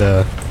brewery and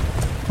a...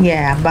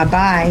 Yeah,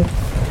 bye-bye.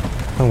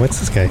 Oh, what's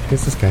this guy?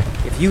 Who's this guy?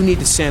 If you need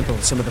to sample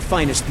some of the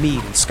finest mead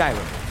in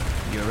Skyrim,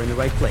 you're in the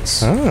right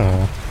place.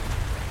 Oh,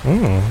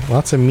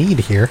 lots of mead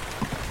here.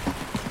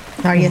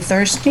 Are you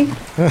thirsty?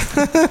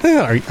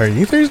 are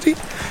you thirsty?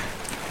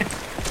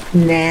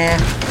 Nah.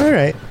 All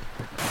right.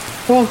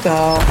 We'll go.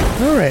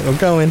 All right, we're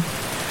going.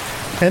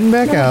 Heading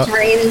back out. It's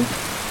raining.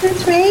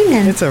 It's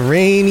raining. It's a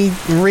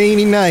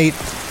rainy night.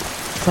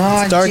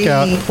 Oh, it's dark gee.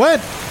 out.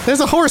 What? There's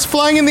a horse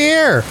flying in the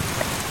air.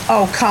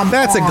 Oh, come on.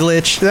 That's a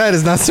glitch. That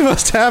is not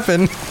supposed to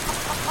happen.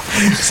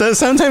 So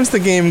sometimes the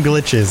game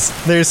glitches.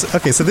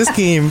 So this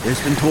game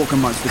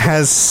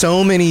has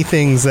so many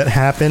things that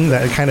happen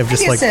that kind of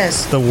just like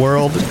the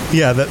world.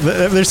 Yeah,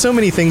 there's so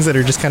many things that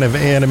are just kind of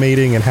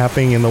animating and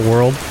happening in the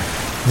world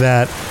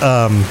that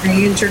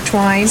they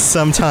intertwine.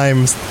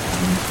 Sometimes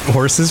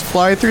horses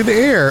fly through the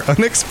air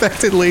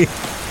unexpectedly.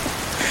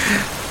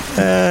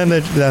 And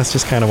that's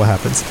just kind of what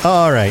happens.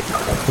 All right.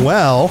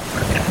 Well,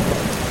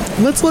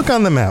 let's look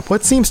on the map.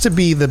 What seems to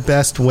be the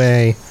best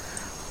way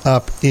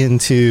up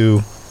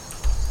into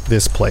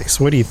this place?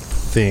 What do you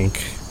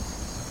think?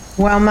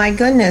 Well, my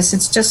goodness,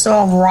 it's just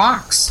all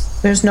rocks.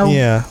 There's no.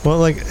 Yeah. Well,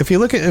 like if you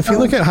look at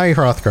High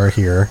Hrothgar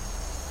here,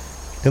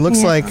 it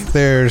looks like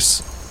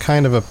there's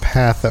kind of a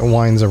path that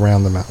winds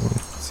around the mountain.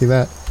 See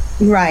that?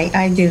 Right,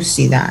 I do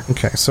see that.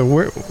 Okay, so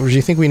where do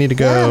you think we need to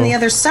go? We're on the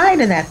other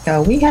side of that,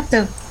 though. We have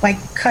to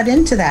cut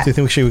into that. Do you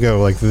think we should go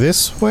like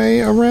this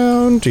way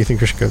around? Do you think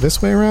we should go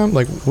this way around?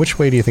 Like, which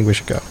way do you think we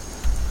should go?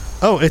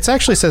 Oh, it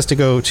actually says to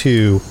go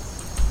to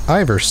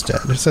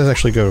Ivarstead. It says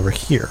actually go over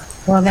here.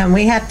 Well, then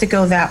we have to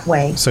go that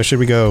way. So should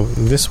we go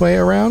this way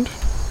around?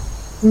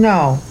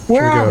 No.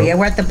 Where are we?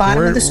 We're at the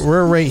bottom of the...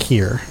 We're right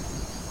here.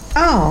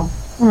 Oh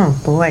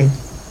boy.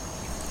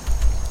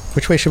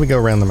 Which way should we go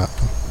around the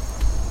mountain?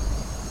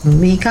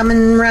 Me coming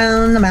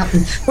around the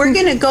mountain. We're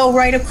going to go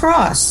right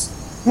across.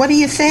 What do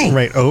you think?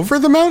 Right over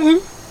the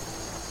mountain?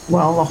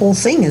 Well, the whole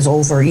thing is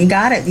over. You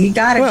got it.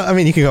 Well, I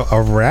mean, you can go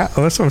around.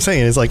 That's what I'm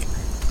saying. It's like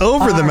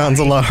over the mountain's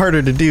a lot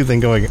harder to do than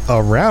going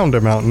around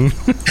a mountain.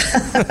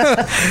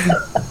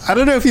 I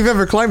don't know if you've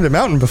ever climbed a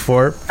mountain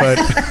before, but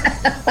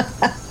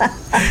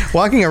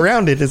walking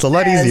around it is a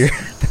lot easier.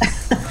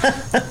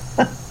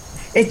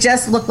 It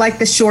just looked like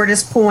the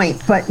shortest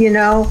point, but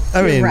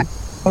I mean, right.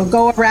 We'll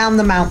go around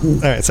the mountain.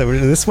 All right, so we're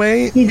this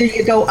way. Either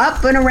you go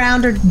up and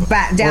around or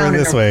back down. Or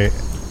this way.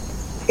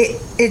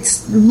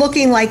 It's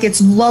looking like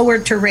it's lower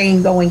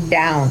terrain going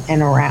down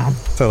and around.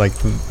 So like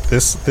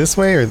this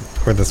way or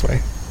this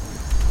way?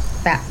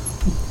 Back.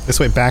 This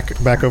way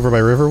back over by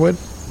Riverwood?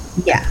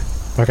 Yeah.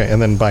 Okay, and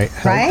then by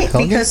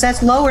Helgen? Because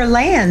that's lower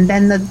land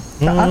than the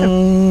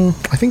other.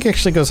 I think it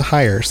actually goes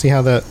higher. See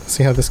how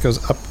this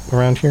goes up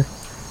around here?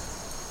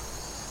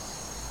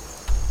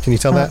 Can you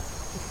tell that?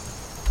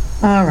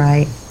 All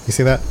right. You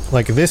see that?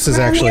 Like this is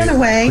actually the other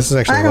way. This is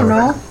actually I don't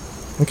lower. know.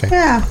 Okay.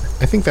 Yeah.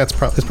 I think it's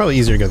probably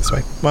easier to go this way.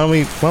 Why don't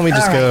we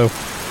just go?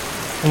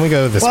 Why don't we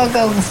go this way? We'll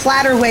go the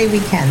flatter way we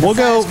can.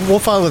 We'll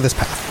follow this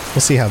path. We'll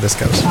see how this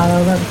goes.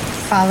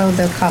 Follow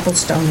the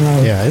cobblestone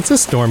road. Yeah, it's a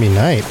stormy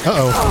night.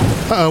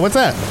 Uh-oh, what's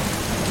that?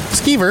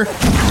 Skeever.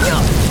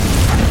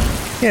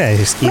 Yeah,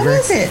 Skeever. What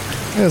is it?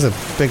 There's a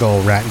big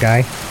old rat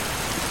guy.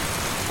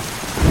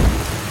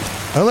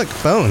 Oh, look,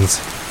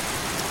 bones.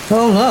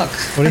 Oh, look.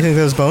 What do you think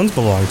those bones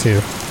belong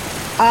to?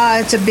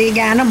 It's a big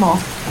animal.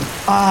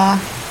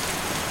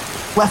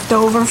 Left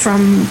over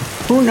from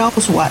who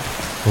knows what.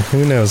 Well,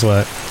 who knows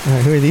what?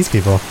 Who are these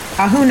people?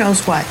 Who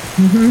knows what?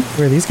 Mm-hmm.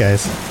 Who are these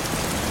guys?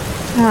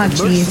 Oh,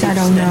 jeez, I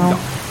don't know.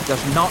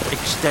 Does not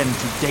extend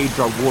to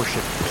Daedra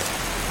worship.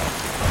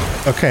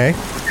 Okay.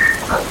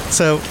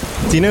 So,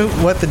 do you know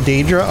what the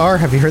Daedra are?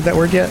 Have you heard that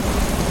word yet?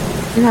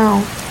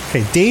 No.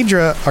 Okay,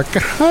 Daedra are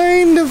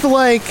kind of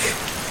like...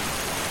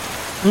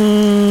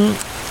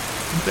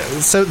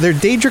 so their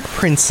Daedric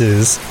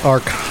princes are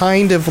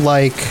kind of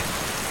like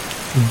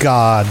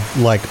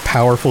god-like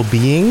powerful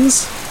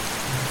beings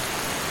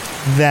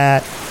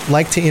that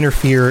like to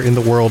interfere in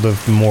the world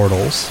of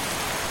mortals.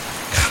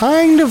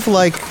 Kind of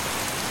like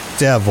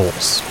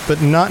devils,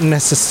 but not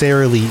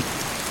necessarily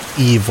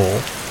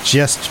evil,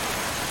 just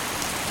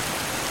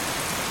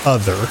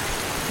other,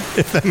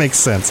 if that makes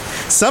sense.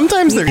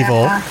 Sometimes they're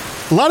evil. A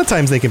lot of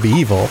times they can be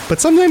evil, but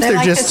sometimes They they're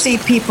like just... to see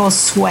people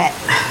sweat.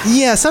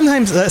 Yeah,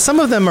 sometimes some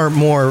of them are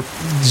more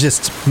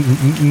just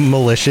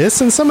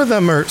malicious, and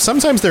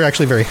sometimes they're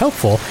actually very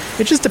helpful.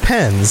 It just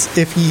depends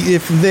if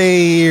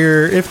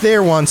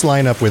their wants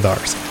line up with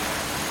ours.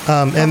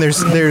 And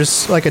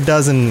there's like a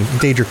dozen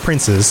Daedric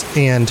princes,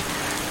 and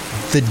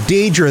the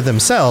Daedra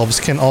themselves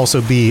can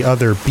also be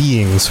other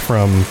beings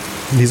from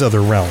these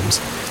other realms.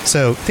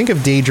 So think of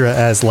Daedra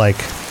as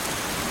like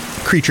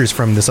creatures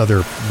from this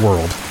other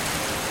world.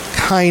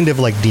 Kind of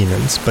like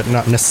demons, but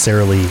not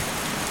necessarily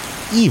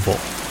evil.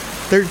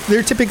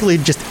 They're typically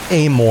just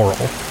amoral.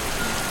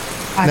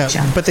 Gotcha.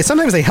 Now, but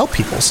sometimes they help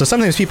people. So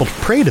sometimes people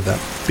pray to them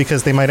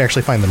because they might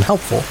actually find them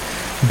helpful.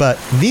 But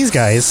these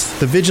guys,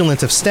 the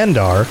Vigilant of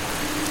Stendarr,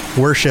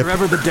 worship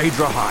Wherever the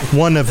Daedra hide.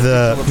 one of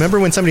the... Remember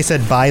when somebody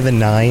said by the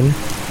nine?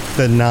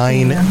 The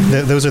nine,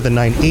 those are the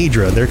 9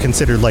 Aedra. They're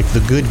considered like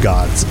the good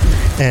gods.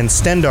 And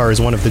Stendarr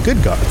is one of the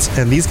good gods.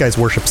 And these guys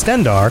worship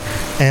Stendarr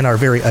and are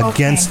very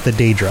against the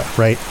Daedra,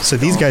 right? So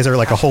these guys are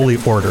like a holy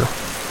order.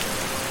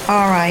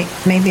 All right.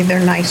 Maybe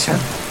they're nicer.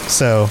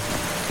 So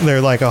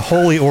they're like a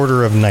holy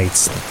order of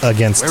knights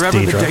against Wherever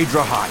Daedra. the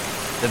Daedra hide,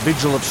 the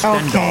Vigil of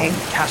Stendarr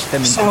cast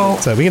them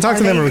into... So we can talk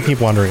to them or we keep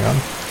wandering on.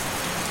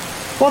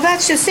 Well,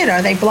 that's just it.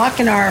 Are they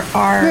blocking our...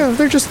 Yeah,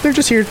 they're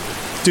just here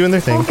doing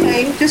their thing.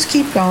 Okay, just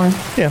keep going.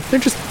 Yeah, they're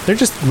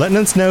just letting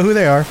us know who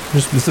they are.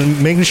 Just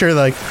making sure,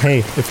 like, hey,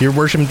 if you're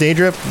worshiping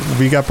Daedra,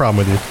 we got a problem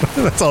with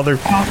you. That's all they're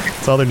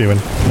doing.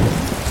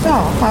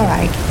 Oh, all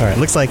right. All right,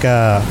 looks like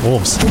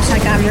wolves. Looks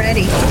like I'm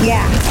ready.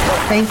 Yeah,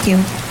 thank you.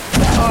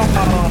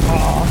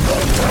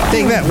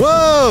 Take that!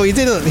 Whoa! He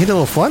did a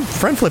little front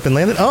flip and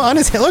landed. Oh, on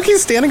his head. Look,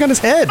 he's standing on his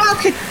head.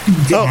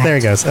 Oh, there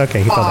he goes.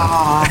 Okay, he fell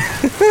down.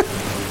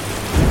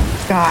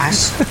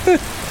 Gosh.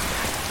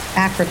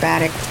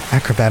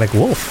 Acrobatic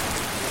wolf.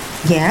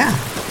 Yeah.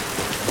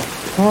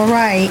 All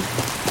right.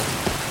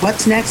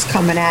 What's next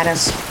coming at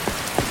us?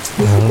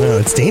 I don't know.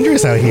 It's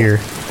dangerous out here.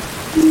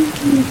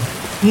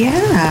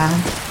 Yeah.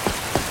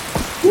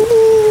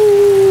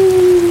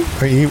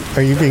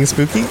 Are you being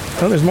spooky?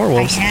 Oh, there's more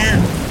wolves. I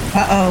am.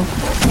 Uh-oh.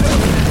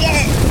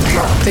 Get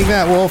it. Take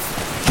that, wolf.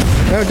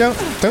 No,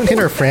 don't hit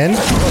our friend.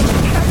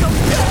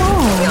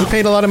 You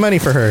paid a lot of money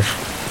for her.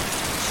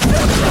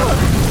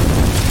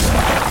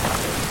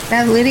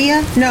 That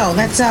Lydia? No,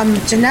 that's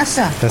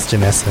Janessa. That's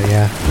Janessa,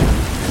 yeah.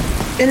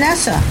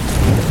 Janessa.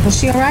 Was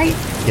she all right?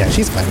 Yeah,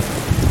 she's fine.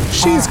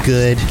 She's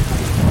good.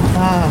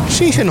 Oh.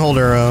 She can hold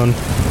her own.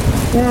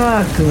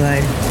 Oh,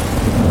 good.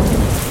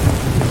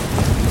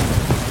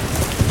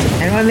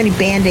 I don't have any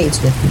Band-Aids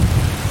with me.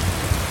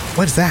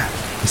 What's that?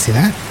 You see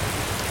that?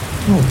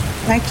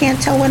 Oh, I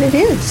can't tell what it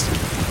is.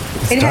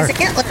 It's it dark.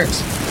 has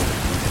antlers.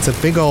 It's a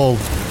big old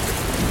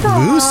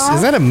moose.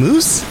 Is that a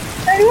moose?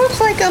 It looks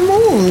like a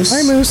moose.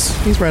 Hi, moose.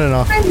 He's running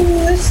off. Hi,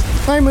 moose.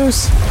 Hi,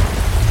 moose.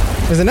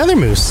 There's another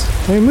moose.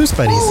 Hey, moose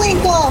buddies.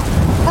 Bullwinkle.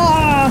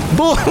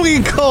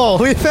 Bullwinkle.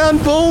 We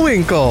found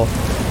Bullwinkle.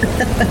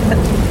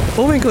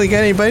 Bullwinkle, you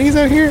got any buddies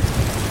out here?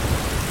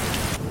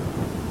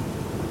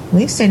 At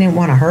least they didn't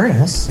want to hurt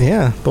us.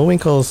 Yeah,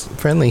 Bullwinkle's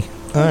friendly.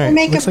 All right.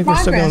 Looks like we're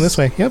still going this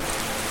way. Yep.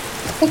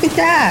 Look at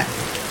that.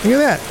 Look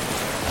at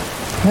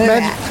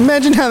that.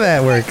 Imagine how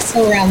that works.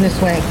 Go around this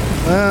way.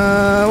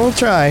 We'll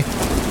try.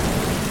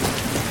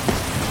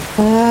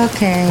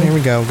 Okay. There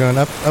we go. Going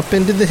up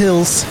into the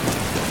hills.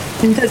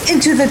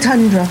 Into the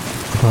tundra.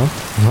 Uh-huh.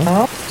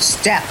 Oh,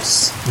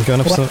 steps. We're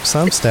going up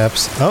some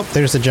steps. Oh,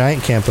 there's a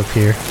giant camp up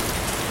here.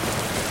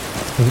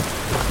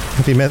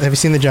 Have you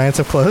seen the giants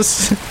up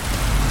close?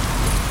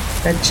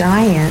 The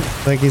giant.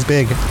 Like he's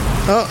big.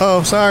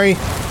 Oh, sorry.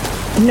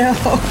 No.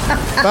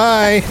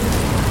 Bye.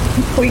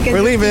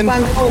 We're leaving. Keep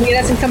on going. He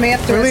doesn't come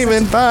after us. We're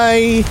leaving.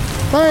 Bye.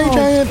 Bye,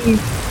 giant. Geez.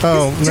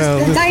 Oh, just no.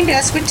 behind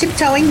us. We're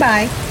tiptoeing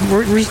by.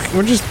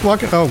 We're just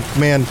walking. Oh,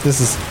 man.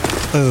 This is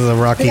a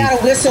rocky... We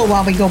gotta whistle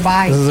while we go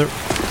by. This is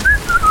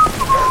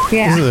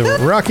a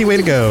rocky way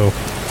to go.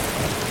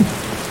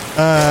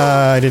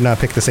 I did not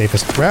pick the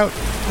safest route.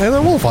 There's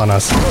a wolf on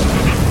us.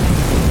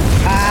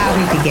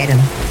 We could get him.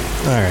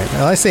 Alright.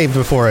 Well, I saved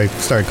before I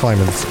started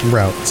climbing this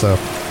route, so...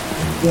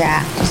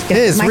 Yeah. It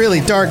is really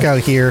dark out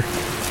here.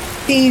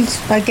 Steve,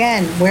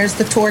 again, where's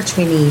the torch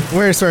we need?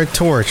 Where's our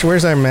torch?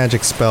 Where's our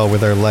magic spell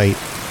with our light?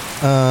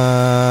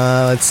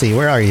 Let's see.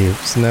 Where are you?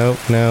 No.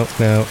 I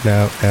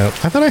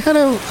thought I had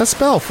a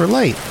spell for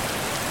light.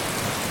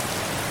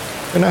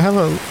 Did I have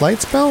a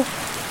light spell?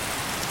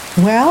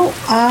 Well,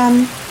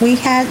 we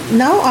had...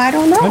 No, I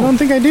don't know. I don't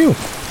think I do. I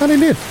thought I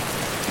did.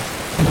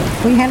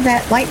 We had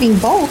that lightning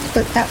bolt,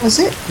 but that was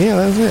it. Yeah,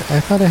 that was it. I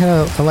thought I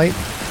had a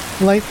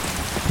light.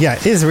 Yeah,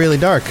 it is really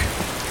dark.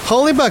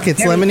 Holy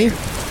buckets, Lemony.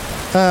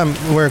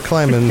 We're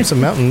climbing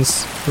some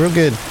mountains. Real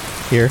good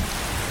here.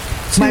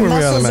 My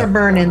muscles are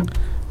burning.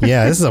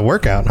 Yeah, this is a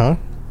workout, huh?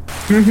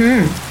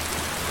 Mm-hmm.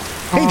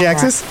 Hey,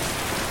 Jaxus.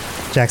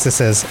 Jaxus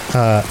says,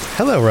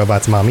 hello,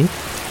 Robots Mommy.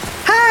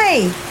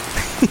 Hi!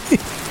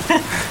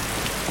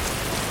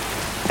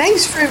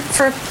 Thanks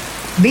for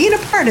being a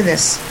part of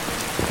this.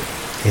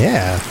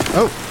 Yeah.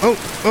 Oh.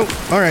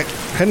 All right.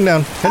 Heading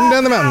down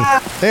the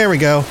mountain. There we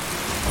go.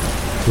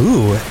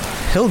 Ooh,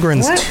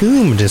 Hilgrin's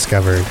tomb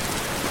discovered.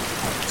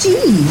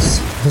 Jeez.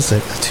 What is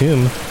it? A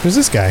tomb? Who's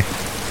this guy?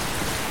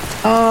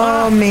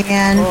 Oh,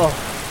 man.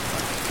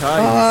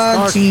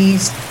 Oh,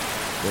 jeez.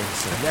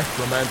 There's a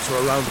necromancer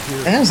around here.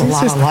 There's a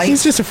lot of light.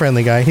 He's just a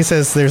friendly guy. He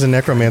says there's a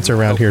necromancer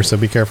around here, so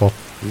be careful.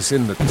 He's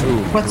in the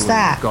tomb. What's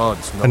that?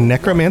 Gods know A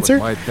necromancer?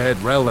 my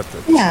dead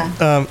relatives. Yeah.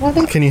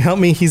 Can you help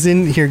me? He's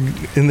in here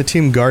in the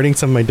tomb guarding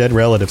some of my dead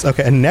relatives.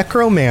 Okay, a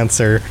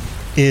necromancer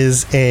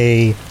is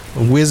a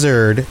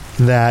wizard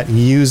that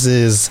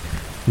uses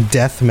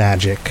death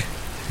magic,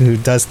 who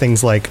does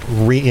things like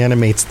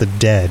reanimates the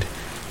dead,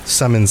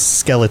 summons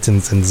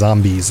skeletons and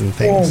zombies and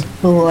things.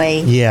 Oh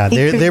boy! Yeah,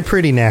 they're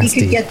pretty nasty.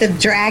 You could get the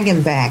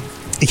dragon back.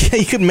 Yeah,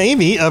 you could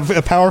maybe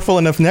a powerful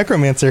enough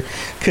necromancer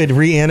could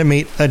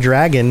reanimate a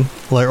dragon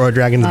or a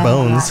dragon's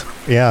bones.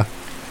 Yeah.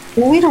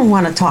 Well, we don't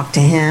want to talk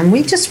to him.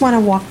 We just want to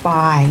walk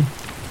by.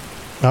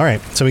 All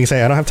right, so we can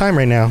say I don't have time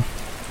right now.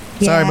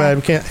 Sorry, bud.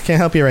 We can't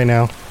help you right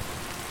now.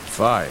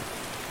 Fine,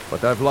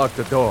 but I've locked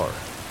the door,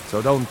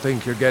 so don't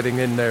think you're getting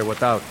in there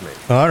without me.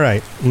 All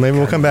right, maybe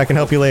we'll come back and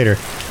help you later.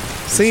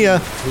 See ya.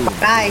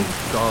 Bye.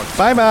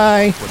 Bye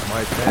bye.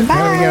 Bye.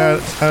 Now we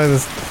get out of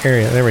this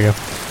area. There we go.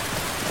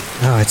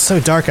 Oh, it's so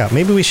dark out.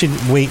 Maybe we should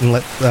wait and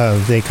let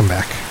they come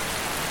back.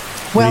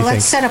 Well,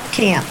 let's set up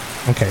camp.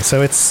 Okay,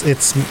 so it's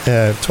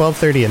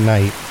 12:30 at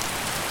night.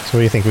 So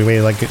what do you think? We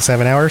waited like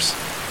 7 hours?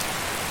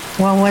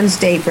 Well, when's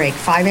daybreak?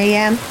 5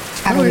 a.m.?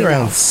 Probably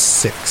around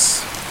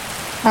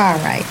 6. All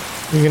right.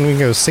 We can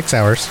go 6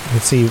 hours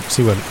and see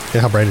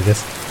how bright it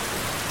is.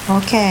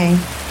 Okay.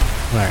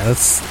 All right,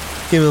 let's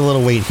give it a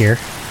little wait here.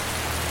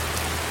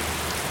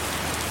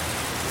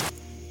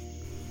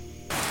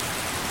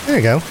 There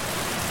you go.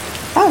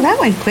 Oh, that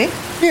went quick.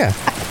 Yeah.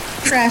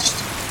 Refreshed.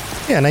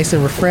 Yeah, nice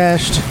and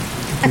refreshed.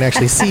 You can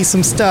actually see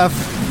some stuff.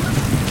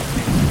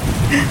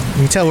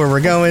 You can tell where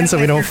we're going, so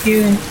we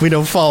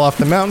don't fall off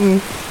the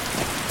mountain.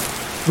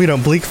 We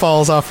don't bleak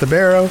falls off the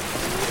barrow.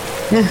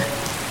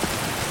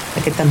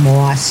 Look at the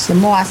moss. The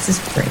moss is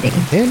pretty.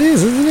 It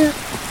is, isn't it?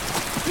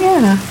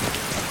 Yeah.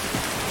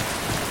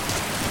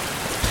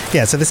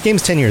 Yeah, so this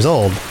game's 10 years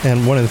old,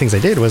 and one of the things I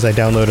did was I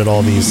downloaded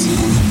all these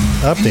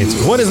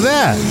updates. What is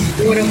that?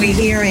 What are we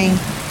hearing?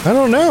 I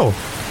don't know.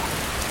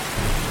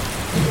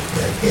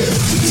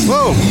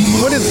 Whoa!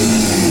 What is...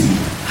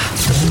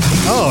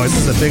 Oh, this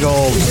is a big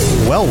old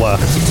Welwa.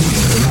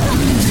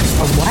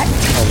 A what?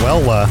 A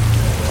Welwa.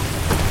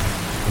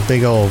 A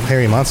big old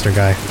hairy monster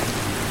guy.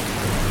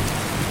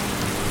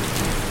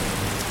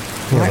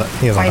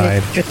 He has a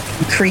hide.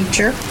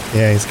 Creature?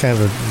 Yeah, he's kind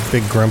of a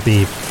big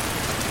grumpy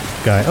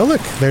guy. Oh,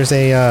 look, there's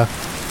a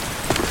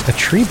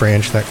tree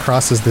branch that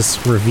crosses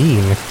this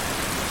ravine.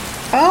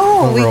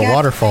 Oh, over a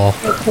waterfall.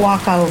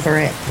 Walk over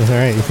it. All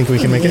right, you think we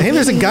can make it? Hey,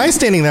 there's a guy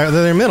standing there in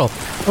the middle.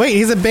 Wait,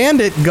 he's a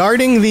bandit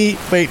guarding the...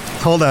 Wait,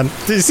 hold on.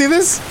 Did you see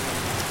this?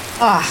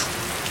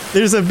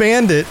 There's a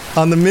bandit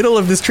on the middle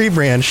of this tree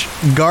branch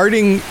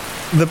guarding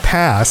the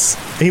pass.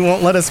 He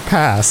won't let us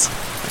pass.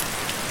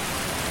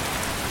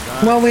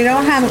 Well, we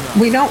don't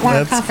want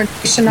a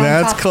confrontation on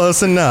top. That's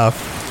close enough.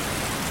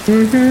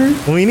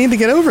 Mm-hmm. We need to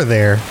get over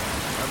there.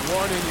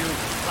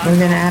 We're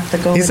gonna have to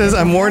go. He says,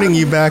 "I'm warning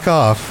you, back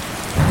off."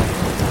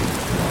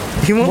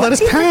 He won't let us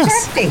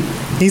pass.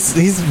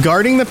 He's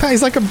guarding the pass.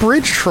 He's like a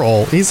bridge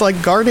troll. He's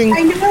like guarding.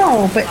 I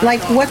know, but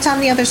like, what's on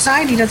the other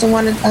side? He doesn't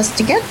want us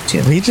to get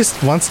to. He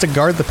just wants to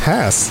guard the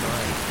pass.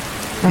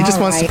 He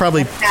just wants to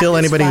probably kill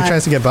anybody who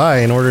tries to get by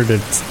in order to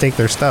take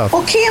their stuff.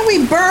 Well, can't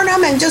we burn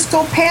them and just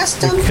go past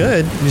them? We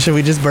could. Should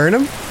we just burn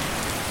him?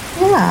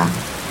 Yeah.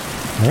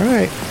 All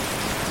right.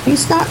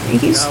 He's not.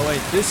 He's. Now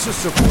wait, this is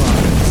a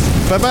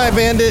surprise. Bye-bye,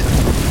 bandit.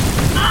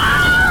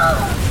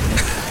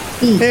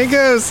 Here he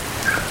goes.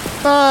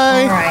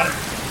 Bye. All right.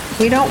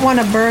 We don't want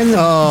to burn the.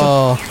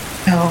 No.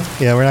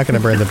 Yeah, we're not going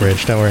to burn the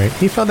bridge. Don't worry.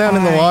 He fell down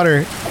in the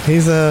water.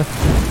 He's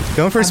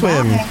going for a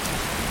swim.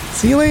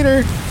 See you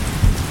later.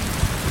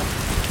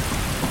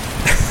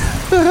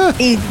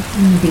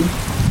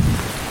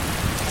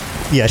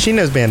 Yeah, she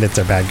knows bandits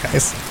are bad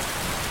guys.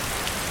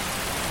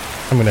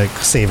 I'm gonna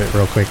save it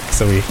real quick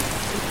so we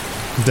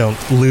don't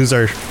lose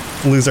our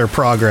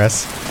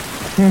progress.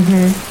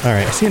 Mm-hmm. All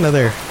right, I see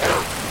another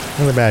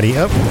baddie.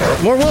 Oh,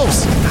 more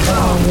wolves!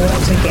 Oh,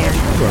 wolves again.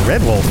 Ooh, a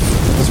red wolf.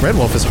 This red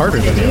wolf is harder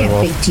than the other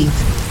wolf. Big teeth.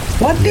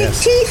 What big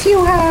teeth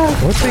you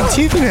have? What big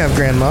teeth you have,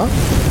 Grandma?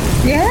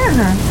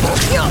 Yeah.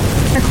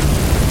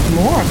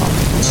 More of them.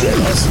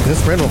 Jeez.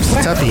 This red wolf's a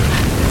toughie.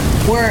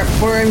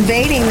 We're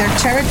invading their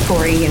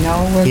territory, you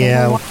know.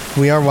 Yeah,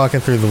 we are walking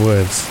through the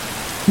woods.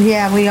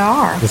 Yeah, we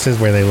are. This is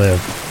where they live.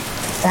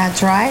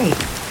 That's right.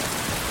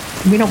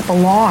 We don't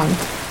belong.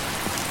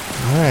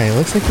 All right,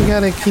 looks like we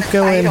gotta keep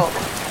going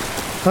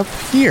up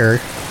here.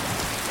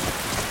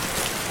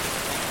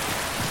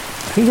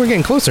 I think we're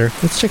getting closer.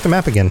 Let's check the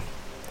map again.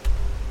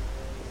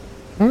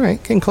 All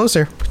right, getting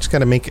closer. We just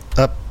gotta make it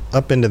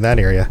up into that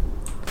area.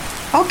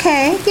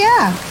 Okay,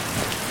 yeah.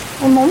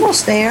 I'm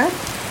almost there.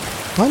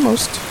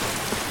 Almost.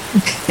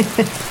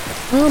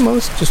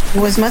 Almost. Just it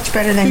was much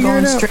better than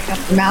going straight up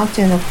the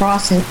mountain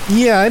across it.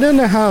 Yeah, I don't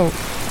know how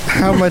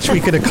much we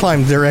could have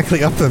climbed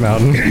directly up the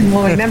mountain.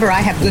 Well, remember,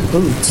 I have good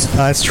boots.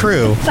 That's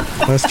true.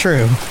 That's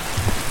true.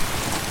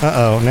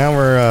 Uh-oh, now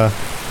we're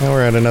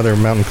at another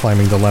mountain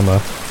climbing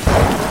dilemma.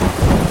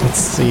 Let's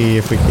see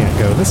if we can't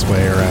go this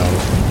way around.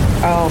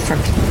 Oh, for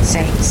Pete's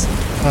sakes.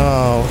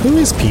 Oh, who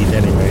is Pete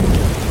anyway?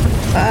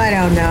 I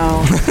don't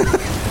know.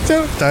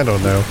 I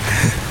don't know.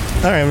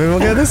 All right, maybe we'll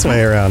go this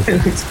way around.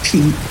 Who's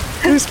Pete?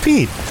 Who's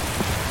Pete?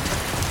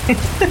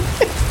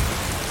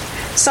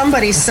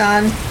 Somebody's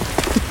son.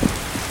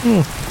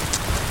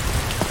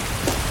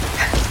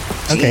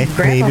 Okay, Gee,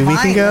 maybe we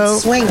can go.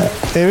 Swing.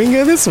 Maybe we can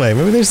go this way.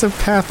 Maybe there's a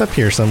path up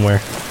here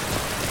somewhere.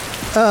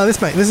 Oh,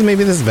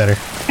 maybe this is better.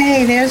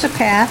 Hey, there's a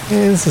path.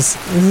 Yeah, this is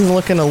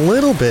looking a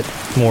little bit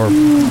more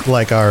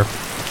like our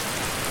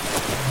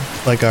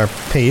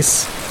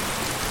pace.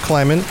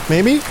 Climbing,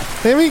 maybe.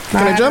 Can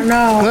I jump?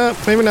 No,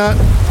 maybe not.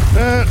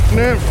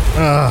 No.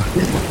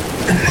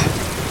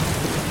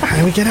 How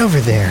do we get over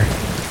there?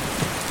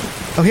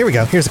 Oh, here we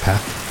go. Here's a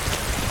path.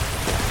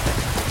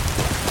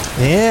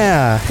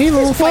 Yeah. Hey,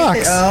 little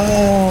fox.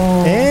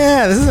 Oh.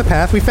 Yeah, this is a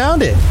path. We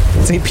found it.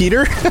 St.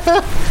 Peter.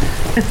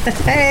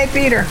 Hey,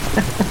 Peter.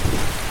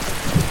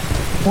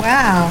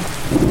 Wow.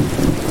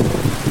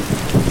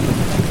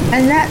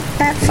 And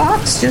that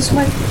fox just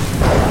went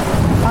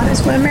on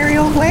his merry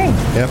old way.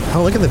 Yep.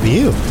 Oh, look at the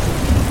view.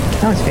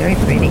 Oh, it's very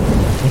pretty.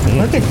 Mm-hmm.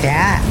 Look at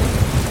that.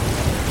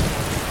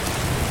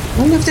 I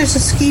wonder if there's a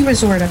ski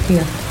resort up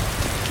here.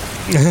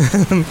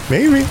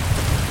 Maybe.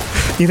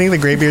 You think the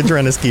Greybeards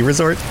run a ski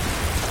resort?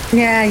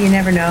 Yeah, you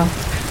never know.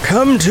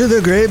 Come to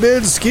the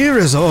Greybeard Ski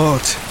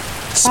Resort.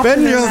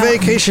 Spend your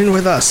vacation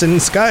with us in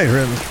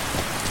Skyrim.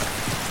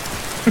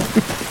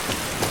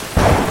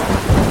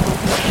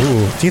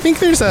 Ooh, do you think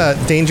there's a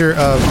danger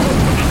of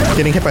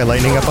getting hit by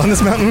lightning up on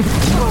this mountain?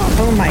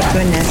 Oh my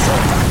goodness.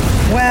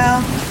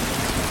 Well,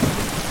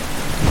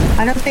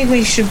 I don't think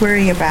we should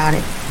worry about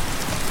it.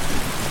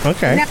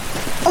 Okay. Now,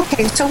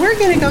 okay, so we're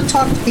going to go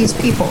talk to these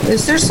people.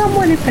 Is there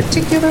someone in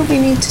particular we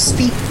need to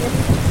speak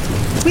with?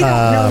 We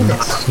don't know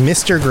this.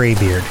 Mr.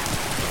 Greybeard.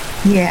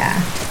 Yeah.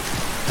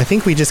 I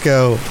think we just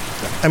go...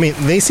 I mean,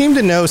 they seem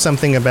to know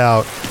something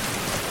about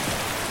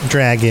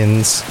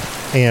dragons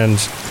and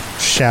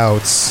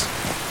shouts.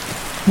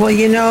 Well,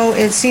 you know,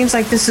 it seems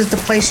like this is the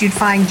place you'd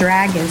find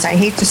dragons. I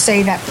hate to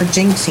say that for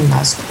jinxing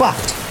us, but...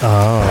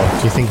 Oh,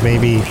 do you think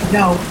maybe...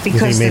 No,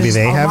 because maybe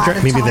they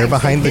have... maybe they're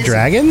behind the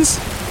dragons?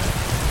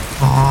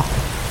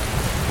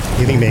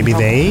 You think maybe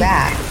they...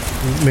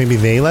 Maybe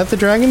they let the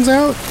dragons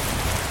out?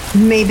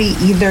 Maybe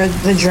either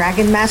the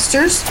Dragon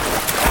Masters...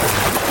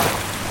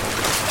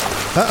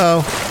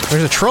 Uh-oh.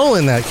 There's a troll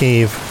in that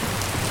cave.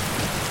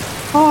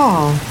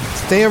 Oh.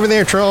 Stay over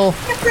there, troll.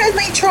 You're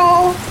friendly,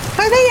 troll.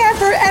 Are they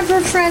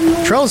ever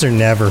friendly? Trolls are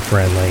never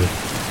friendly.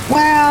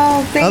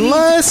 Well,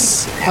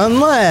 unless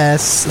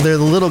they're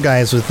the little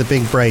guys with the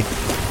big bright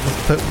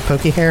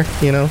pokey hair,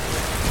 you know?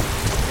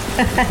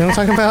 You know what I'm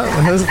talking about?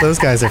 Those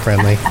guys are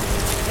friendly.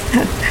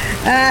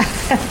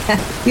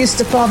 Used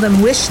to call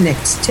them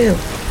wishnicks, too.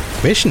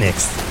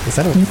 Wishnicks? Is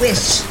that a...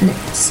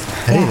 Wishnicks.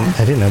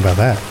 I didn't know about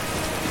that.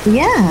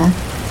 Yeah.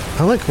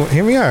 Oh, look,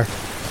 here we are.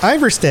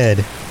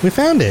 Iverstead. We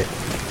found it.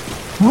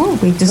 Oh,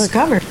 we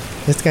discovered.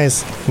 This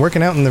guy's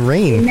working out in the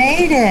rain. We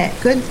made it.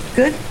 Good.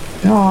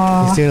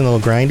 Aww. He's doing a little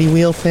grindy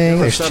wheel thing.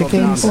 There's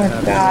chickens. Poor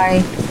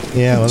guy.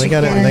 Yeah, well, they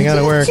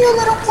gotta work. It's your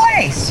little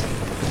place.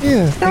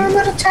 Yeah. It's our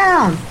little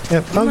town.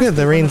 Yep. Oh, good.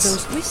 The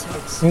rain's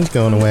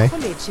going away.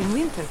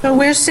 So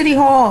where's City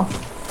Hall?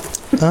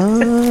 I don't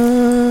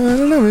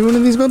know. Maybe one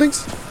of these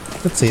buildings?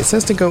 Let's see. It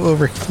says to go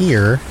over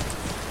here.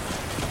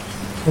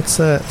 Let's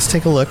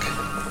take a look.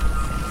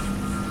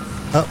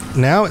 Oh,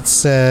 now it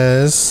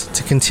says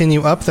to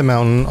continue up the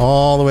mountain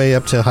all the way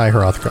up to High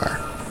Hrothgar.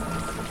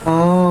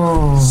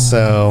 Oh.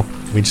 So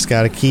we just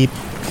got to keep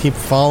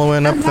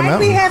following up the mountain. Why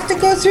do we have to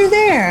go through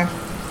there?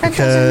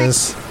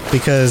 Because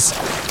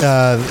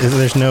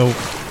there's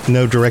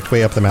no direct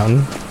way up the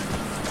mountain.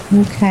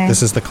 Okay.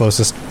 This is the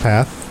closest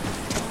path.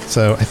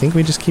 So I think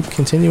we just keep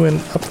continuing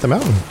up the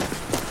mountain.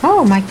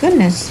 Oh my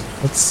goodness.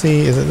 Let's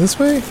see. Is it this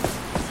way?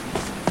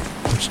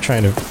 I'm just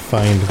trying to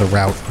find the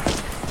route.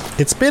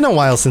 It's been a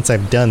while since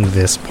I've done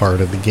this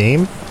part of the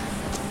game.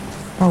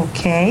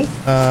 Okay.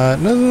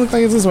 Doesn't look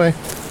like it's this way.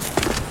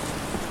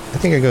 I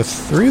think I go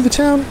through the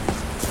town.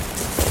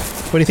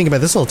 What do you think about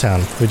this little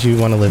town? Would you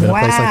want to live in a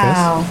place like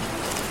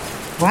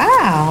this?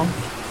 Wow.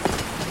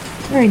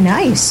 Very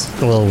nice.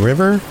 A little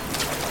river.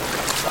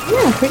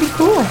 Yeah, pretty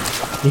cool.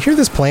 You hear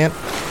this plant?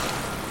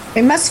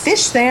 They must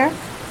fish there.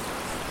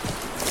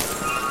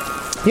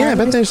 Yeah, I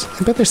bet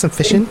there's some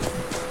fishing.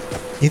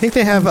 You think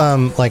they have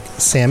like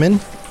salmon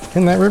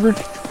in that river?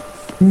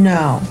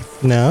 No.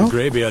 No? The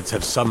Greybeards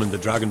have summoned the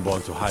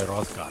Dragonborn to High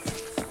Hrothgar.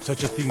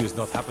 Such a thing has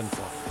not happened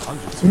for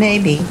hundreds of years.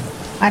 Maybe.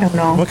 I don't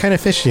know. What kind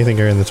of fish do you think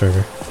are in this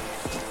river?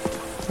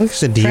 Look,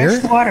 there's a deer.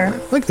 Fresh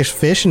water. Look, there's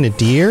fish and a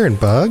deer and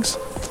bugs.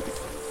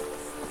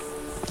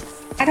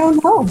 I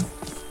don't know.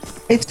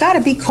 It's got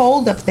to be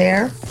cold up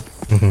there.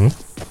 Well,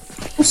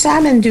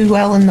 salmon do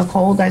well in the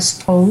cold, I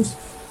suppose.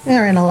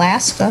 They're in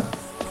Alaska.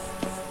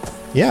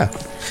 Yeah.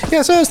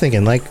 Yeah, so I was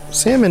thinking, like,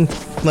 salmon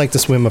like to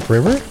swim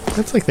upriver.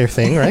 That's like their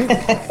thing, right?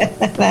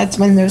 That's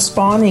when they're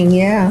spawning,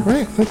 yeah.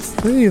 Right,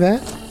 they do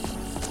that.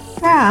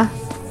 Yeah.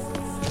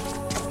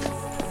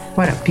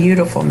 What a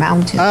beautiful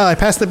mountain. Oh, I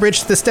passed the bridge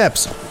to the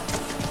steps.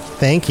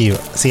 Thank you.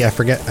 See, I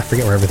forget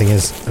where everything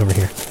is over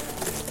here.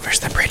 Where's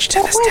the bridge to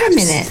the steps? Wait a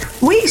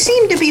minute. We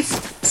seem to be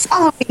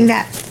following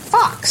that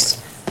fox.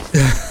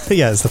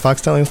 Yeah, is the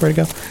fox telling us where to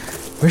go?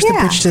 Where's the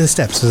bridge to the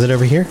steps? Is it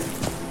over here?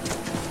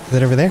 Is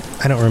it over there?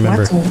 I don't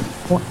remember.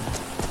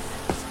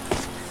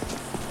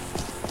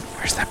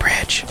 Where's the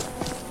bridge?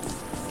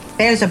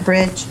 There's a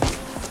bridge.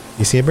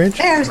 You see a bridge?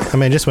 I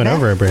mean, I just went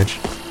over a bridge.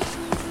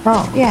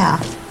 Oh, yeah.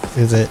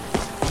 Is it?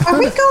 Are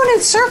we going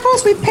in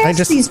circles? We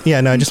passed these. Yeah,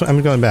 no,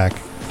 I'm going back.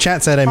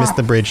 Chat said I missed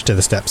the bridge to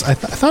the steps. I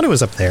thought it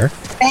was up there.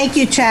 Thank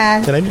you,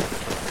 Chad. Did I?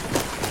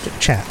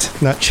 Chat,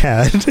 not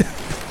Chad.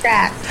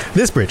 Chat.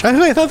 This bridge.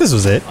 I thought this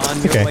was it.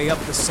 On your way up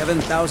the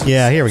 7,000.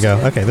 Yeah, here we go.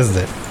 Okay, this is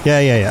it.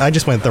 Yeah. I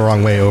just went the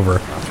wrong way over.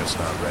 I'm just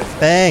not ready.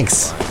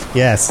 Thanks.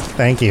 Yes,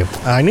 thank you.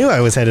 I knew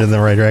I was headed in the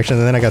right direction,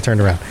 and then I got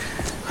turned around.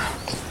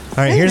 All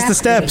right, here's the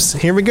steps.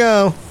 Here we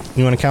go.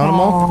 You want to count them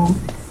all?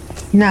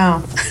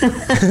 No.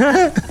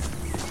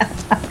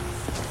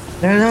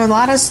 There's a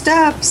lot of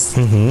steps.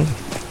 Mm-hmm.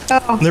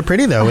 Oh. They're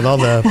pretty though, with all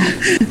the.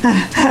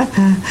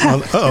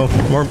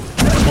 More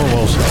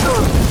wolves.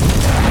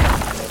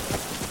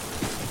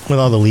 With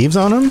all the leaves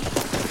on them.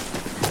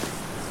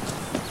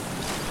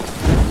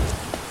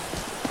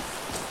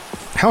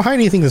 How high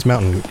do you think this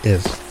mountain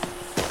is?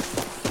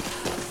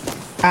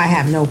 I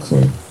have no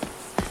clue.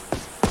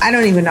 I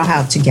don't even know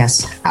how to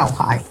guess how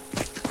high.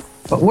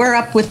 But we're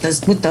up with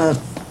the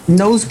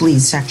nosebleed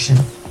section.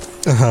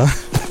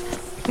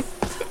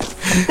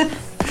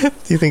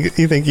 Do you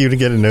think you'd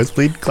get a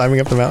nosebleed climbing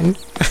up the mountain?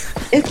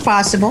 It's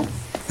possible.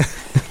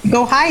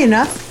 Go high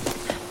enough.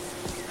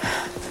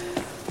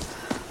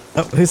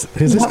 Oh, who's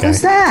this guy? What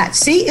was that?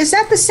 See, is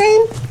that the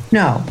same?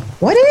 No.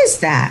 What is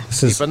that?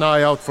 Keep an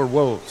eye out for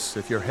wolves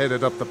if you're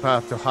headed up the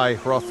path to High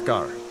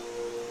Hrothgar.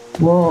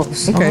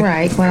 Wolves. Okay. All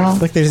right. Well,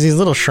 look, there's these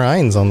little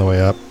shrines on the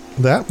way up.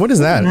 What is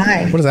that?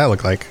 What does that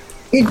look like?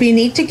 It'd be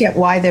neat to get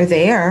why they're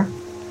there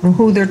and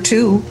who they're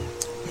to.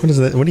 What is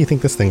that? What do you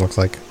think this thing looks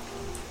like?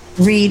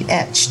 Reed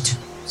etched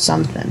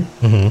something.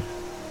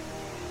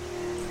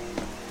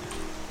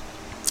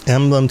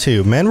 Emblem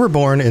 2. Men were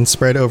born and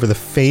spread over the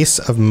face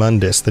of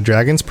Mundus. The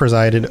dragons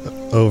presided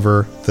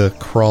over the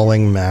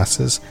crawling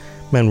masses.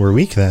 Men were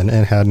weak then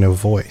and had no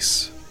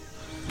voice.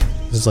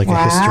 This is like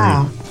a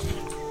history.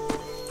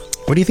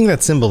 What do you think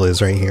that symbol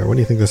is right here? What do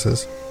you think this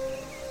is?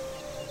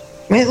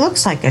 It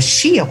looks like a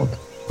shield.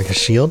 Like a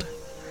shield?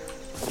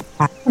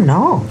 I don't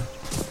know.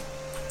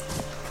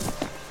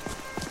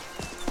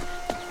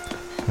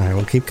 All right,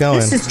 we'll keep going.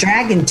 This is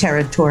dragon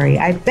territory.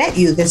 I bet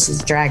you this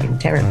is dragon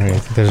territory. All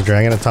right, there's a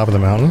dragon at the top of the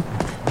mountain.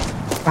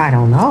 I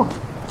don't know.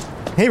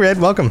 Hey, Red,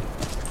 welcome.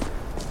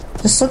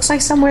 This looks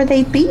like somewhere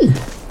they'd be.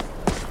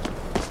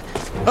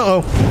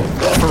 Uh-oh.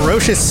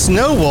 Ferocious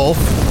snow wolf.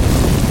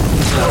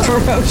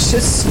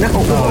 Ferocious snow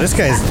wolf. Oh, this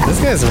guy's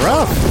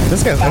rough.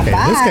 This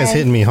guy's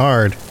hitting me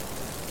hard.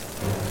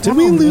 Did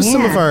we lose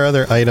some of our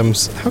other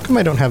items? How come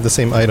I don't have the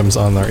same items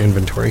on our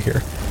inventory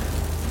here?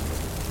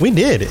 We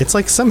did. It's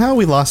like somehow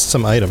we lost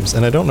some items,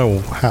 and I don't know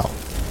how.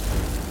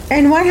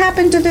 And what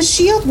happened to the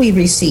shield we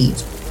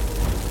received?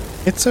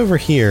 It's over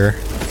here,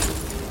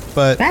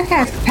 but... That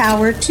has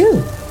power,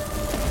 too.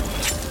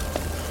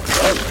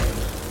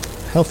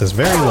 Health is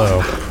very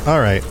low.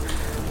 Alright.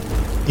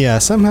 Yeah,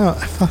 somehow...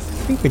 I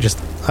think we just...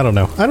 I don't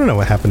know. I don't know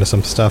what happened to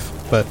some stuff,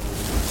 but...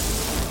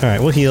 Alright,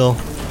 we'll heal.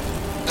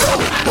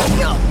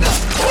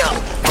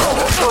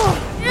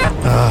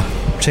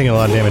 I'm taking a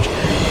lot of damage.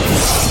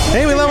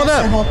 Hey, we leveled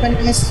up!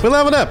 We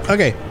leveled up!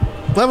 Okay.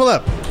 Level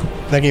up.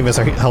 That gave us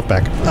our health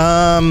back.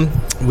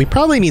 We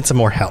probably need some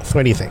more health.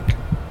 What do you think?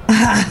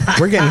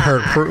 We're getting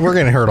hurt. We're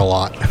getting hurt a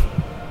lot.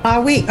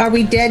 Are we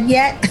dead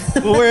yet?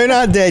 We're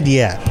not dead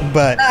yet,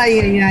 but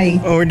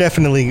we're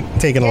definitely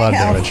taking a lot of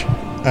damage.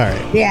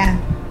 Alright. Yeah.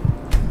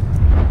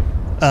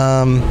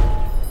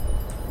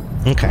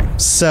 Okay.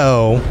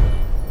 So,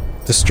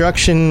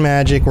 destruction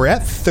magic. We're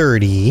at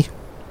 30,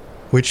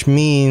 which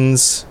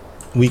means...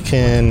 we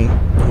can...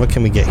 What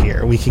can we get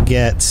here? We could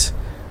get...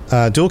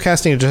 dual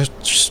casting a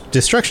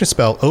destruction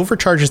spell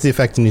overcharges the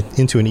effect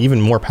into an even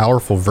more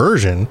powerful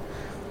version.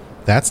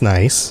 That's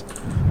nice.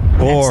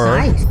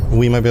 Or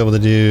we might be able to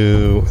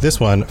do this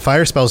one.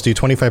 Fire spells do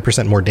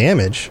 25% more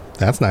damage.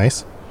 That's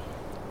nice.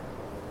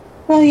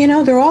 Well,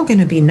 they're all going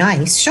to be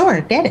nice.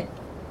 Sure, get it.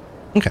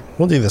 Okay,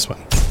 we'll do this one.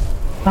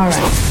 All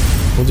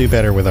right. We'll do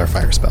better with our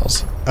fire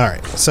spells. All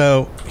right,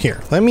 so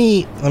here, let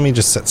me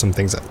just set some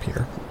things up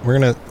here. We're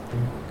going to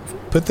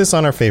put this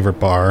on our favorite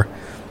bar.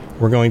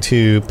 We're going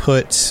to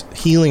put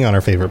healing on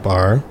our favorite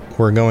bar.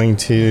 We're going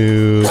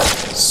to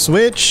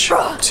switch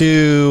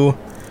to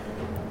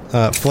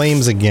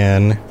flames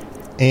again,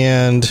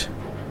 and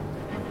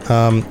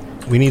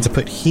we need to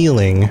put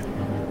healing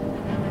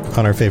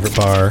on our favorite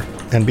bar.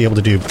 and be able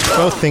to do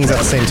both things at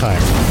the same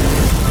time.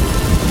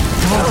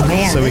 Oh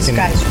man, So we this can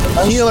guy's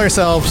heal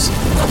ourselves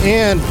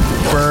and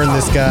burn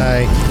this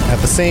guy at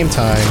the same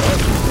time.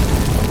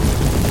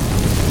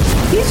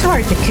 He's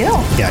hard to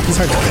kill. Yeah, he's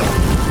hard to kill.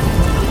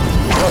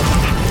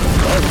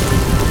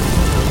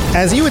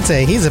 As you would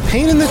say, he's a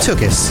pain in the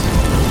tuchus.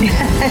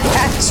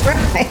 That's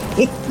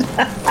right.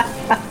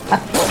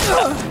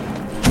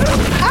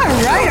 All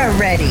right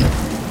already.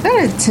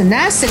 What a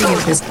tenacity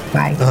of this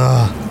guy.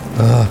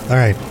 All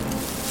right.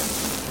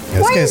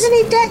 Why isn't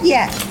he dead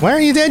yet? Why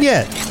aren't you dead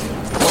yet?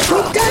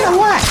 We've done a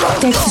lot.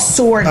 Take the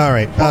sword. All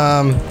right.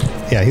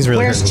 Yeah, he's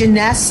really Where's hurting.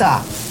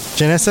 Janessa?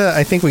 Janessa,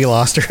 I think we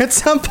lost her at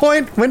some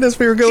point when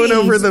we were going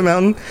over the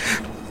mountain.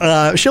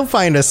 She'll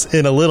find us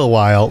in a little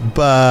while,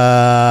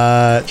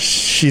 but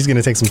she's going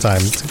to take some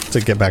time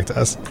to get back to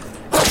us.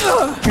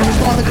 Can we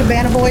call the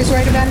Cabana Boys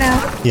right about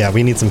now? Yeah,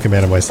 we need some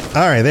Cabana Boys.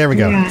 All right, there we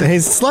go. Yeah.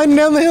 He's sliding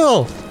down the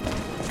hill.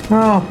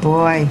 Oh,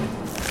 boy.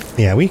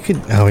 Yeah, we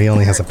could... Oh, he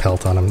only has a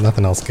pelt on him.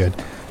 Nothing else good.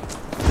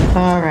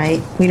 All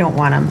right. We don't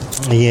want him.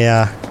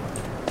 Yeah.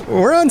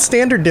 We're on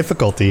standard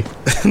difficulty.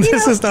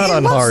 This is not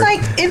on hard.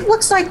 It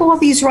looks like all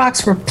these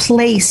rocks were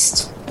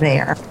placed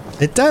there.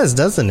 It does,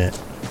 doesn't it?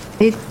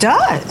 It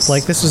does.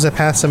 Like this was a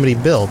path somebody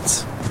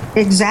built.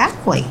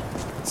 Exactly.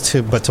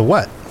 But to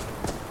what?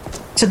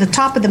 To the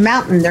top of the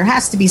mountain. There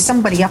has to be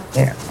somebody up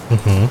there.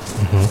 Mm-hmm.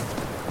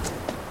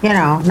 Mm-hmm. You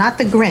know, not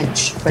the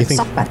Grinch, but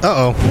somebody.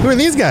 Uh-oh. Who are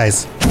these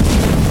guys?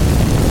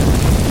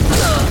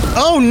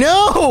 Oh,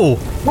 no!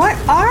 What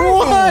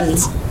are they?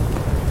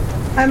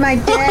 Am I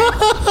dead?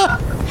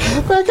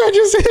 That guy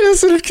just hit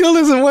us and killed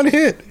us in one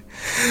hit.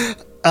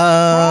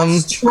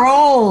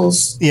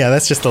 Trolls. Yeah,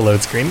 that's just the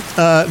load screen.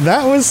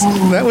 That was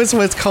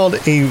what's called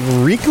a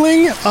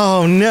Reekling.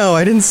 Oh no,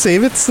 I didn't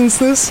save it since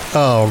this.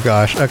 Oh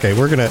gosh. Okay,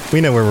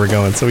 we know where we're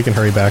going, so we can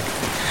hurry back.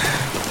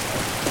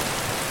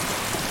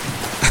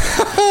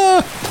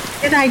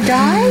 Did I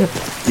die?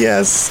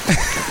 Yes.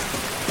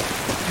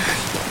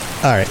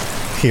 All right,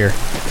 here.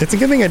 It's a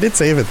good thing I did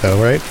save it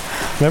though, right?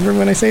 Remember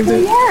when I saved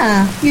it?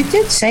 Yeah, you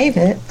did save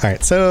it. All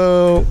right,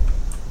 so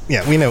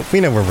yeah, we know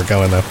where we're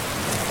going though.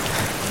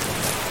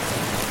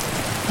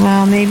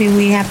 Well, maybe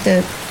we have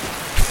to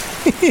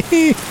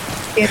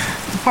get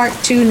part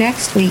 2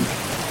 next week.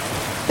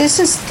 This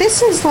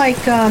is like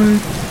do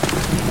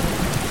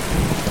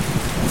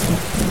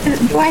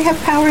I have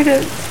power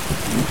to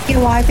be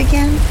alive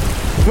again?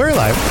 We're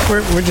alive.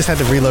 We just had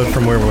to reload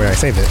from where I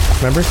saved it.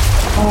 Remember?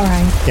 All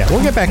right. Yeah,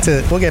 we'll get back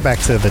to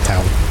the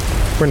town.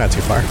 We're not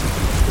too far.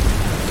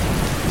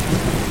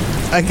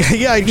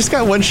 I just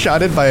got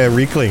one-shotted by a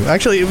Reekling.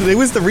 Actually, it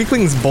was the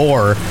Reekling's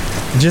boar.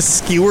 Just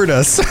skewered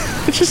us.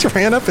 It just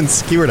ran up and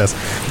skewered us.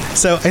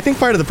 So I think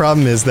part of the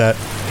problem is that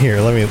here.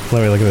 Let me look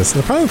at this.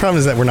 The problem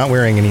is that we're not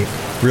wearing any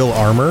real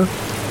armor.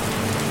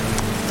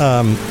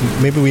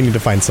 Maybe we need to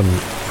find some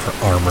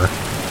armor.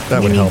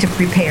 That would help. We need to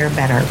prepare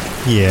better.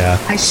 Yeah.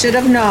 I should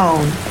have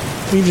known.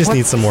 We just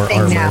need some more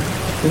armor. Now?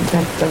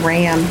 The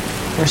ram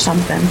or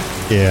something.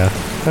 Yeah.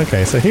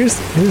 Okay, so here's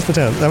the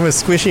town. That was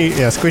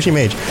Squishy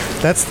Mage.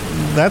 That's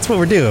what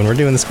we're doing. We're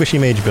doing the Squishy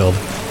Mage build.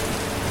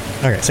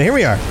 Okay, so here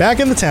we are, back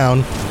in the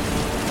town.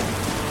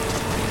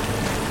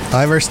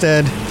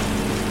 Ivarstead.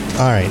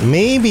 All right,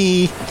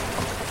 maybe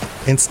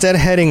instead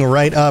of heading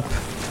right up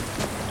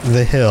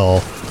the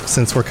hill,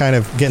 since we're kind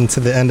of getting to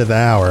the end of the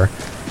hour,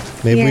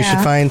 maybe we should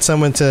find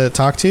someone to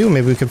talk to.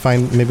 Maybe we could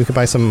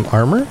buy some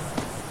armor.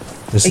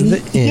 This is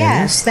the inn.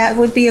 Yes, that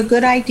would be a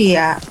good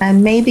idea.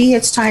 And maybe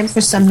it's time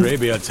for some... The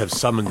Greybeards have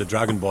summoned the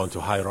Dragonborn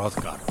to High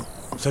Hrothgar.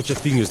 Such a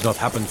thing has not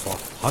happened for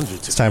hundreds of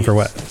years. It's time for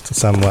what?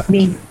 Some what?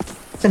 Mead.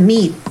 Some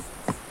mead.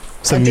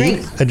 Some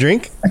mead? A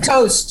drink? A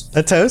toast.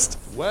 A toast?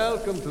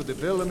 Welcome to the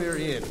Villamere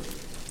Inn.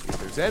 If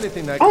there's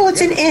anything I can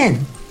it's an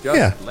inn.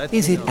 Yeah.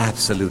 Is it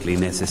absolutely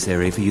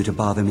necessary for you to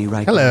bother me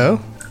right now?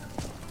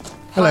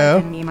 Hello.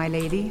 Pardon me, my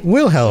lady.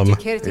 Wilhelm.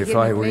 If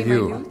I were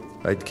you,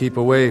 I'd keep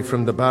away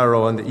from the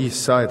barrow on the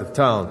east side of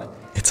town.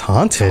 It's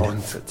haunted.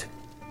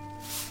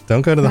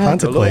 Don't go to the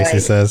haunted place, he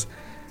says.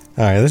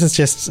 All right, this is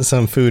just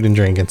some food and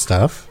drink and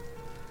stuff.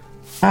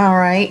 All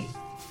right.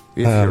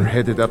 If you're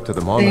headed up to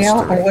the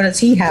monastery, or what does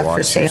he have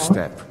for sale? Watch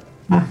your step.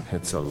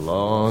 It's a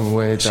long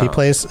way down. She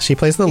plays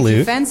the If you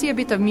lute. fancy a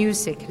bit of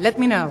music, let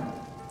me know.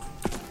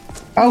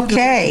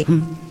 Okay.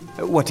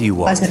 What do you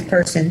want? Pleasant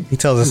person. He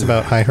tells us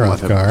about High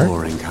What a Hrothgar.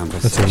 boring Let's see,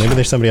 conversation. maybe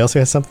there's somebody else who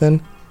has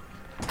something.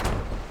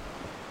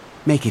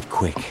 Make it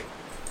quick.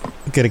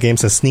 Good, a game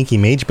says sneaky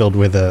mage build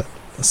with a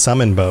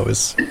summon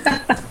bows.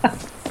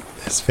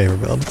 His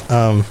favorite build.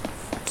 All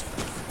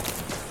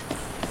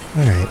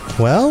right.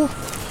 Well,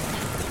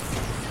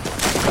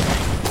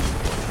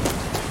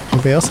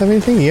 anybody else have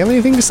anything? You have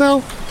anything to sell?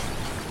 My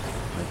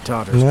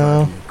daughter's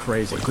driving me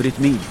crazy. What could it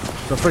mean?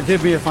 So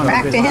forgive me if I'm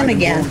Back to him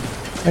again.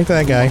 Like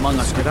that guy. Among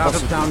us, get out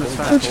of town as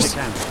fast as we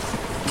can.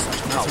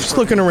 Just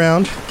looking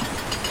around.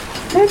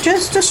 They're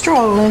just a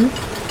strolling.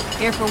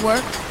 Here for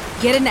work?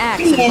 Get an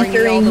axe and bring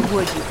me all the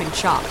wood you can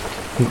chop.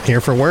 Here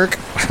for work.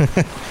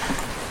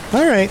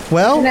 All right.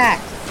 Well,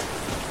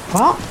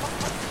 Well,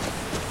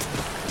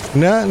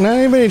 Not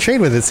anybody to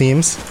trade with, it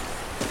seems.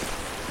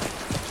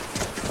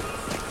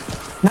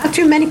 Not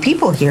too many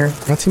people here.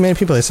 Not too many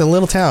people. It's a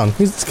little town.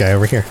 Who's this guy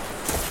over here?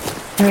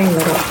 Very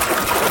little.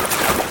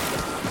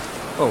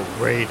 Oh,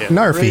 Raiden.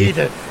 Narfi.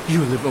 Raiden.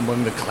 You live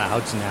among the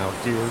clouds now,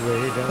 dear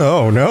Raiden.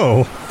 Oh,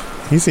 no.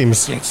 He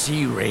seems... I can't see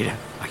you, Raiden.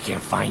 I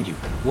can't find you.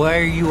 Why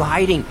are you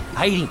hiding?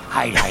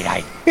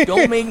 Hide.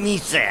 Don't make me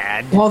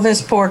sad. Well,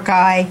 this poor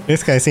guy.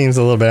 This guy seems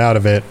a little bit out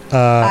of it.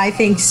 I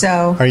think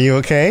so. Are you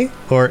okay?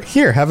 Or,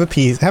 here, have a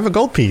piece. Have a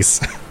gold piece.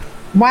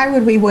 Why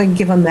would we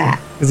give him that?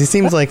 Because he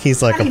seems like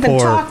he's like a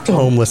poor,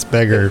 homeless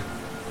beggar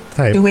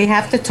type. Do we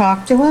have to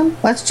talk to him?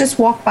 Let's just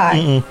walk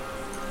by.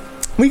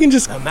 We can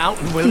just... The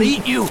mountain will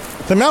eat you.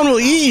 The mountain will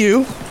eat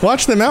you.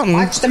 Watch the mountain.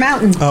 Watch the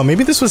mountain. Oh,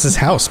 maybe this was his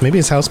house. Maybe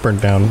his house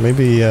burned down.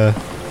 Maybe,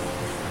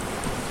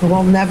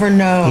 we'll never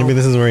know. Maybe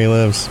this is where he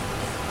lives.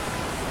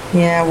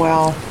 Yeah,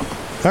 well.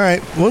 All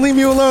right. We'll leave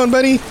you alone,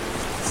 buddy.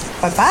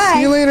 Bye-bye.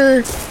 See you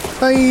later.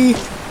 Bye.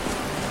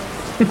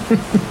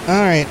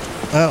 All right.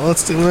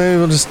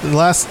 We'll just... The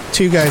last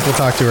two guys we'll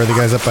talk to are the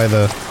guys up by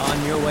the...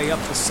 On your way up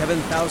the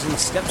 7,000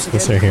 steps again.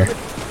 Let's start here.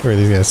 Where are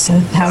these guys?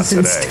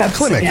 7,000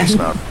 steps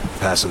again.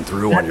 Passing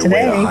through Not on your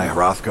today. way to High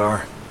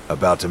Hrothgar.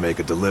 About to make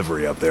a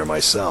delivery up there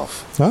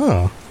myself.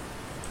 Oh.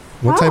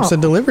 What types of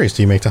deliveries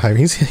do you make to High?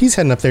 He's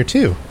heading up there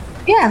too.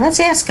 Yeah, let's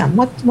ask him.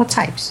 What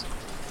types?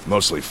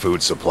 Mostly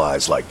food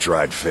supplies like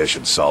dried fish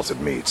and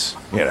salted meats.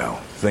 You know,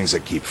 things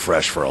that keep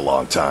fresh for a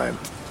long time.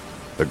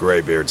 The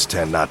Greybeards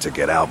tend not to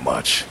get out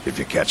much, if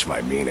you catch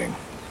my meaning.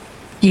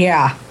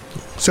 Yeah.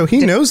 So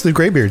he knows the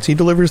Greybeards. He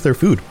delivers their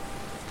food.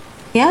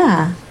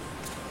 Yeah.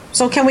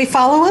 So can we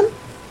follow him?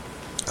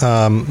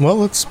 Well,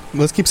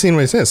 let's keep seeing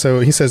what he says.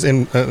 So he says,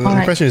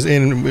 the question is,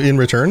 in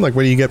return, like,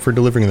 what do you get for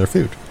delivering their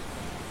food?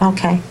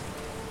 Okay.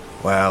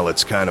 Well,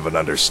 it's kind of an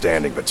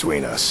understanding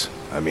between us.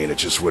 I mean, it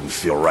just wouldn't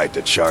feel right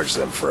to charge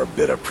them for a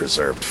bit of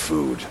preserved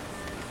food.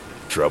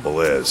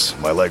 Trouble is,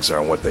 my legs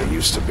aren't what they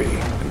used to be,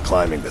 and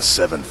climbing the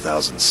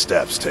 7,000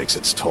 steps takes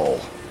its toll.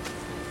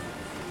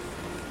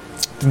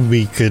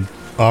 We could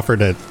offer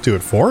to do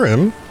it for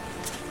him.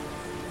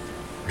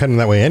 We're heading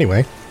that way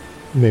anyway.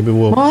 Maybe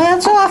we'll... Well,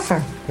 let's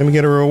offer. Let me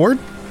get a reward.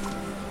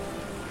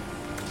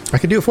 I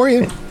could do it for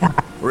you.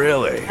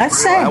 Really?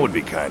 That's That would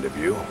be kind of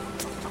you.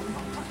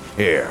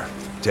 Here,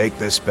 take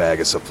this bag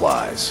of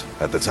supplies.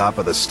 At the top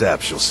of the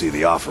steps, you'll see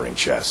the offering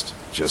chest.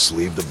 Just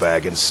leave the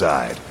bag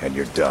inside, and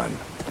you're done.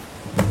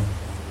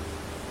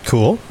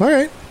 Cool. All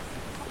right.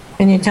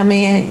 Can you tell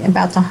me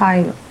about the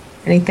high?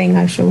 Anything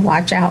I should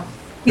watch out?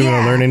 You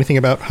want to learn anything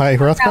about High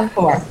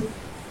Hrothgar?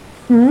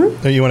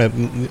 Hmm? Or you want to?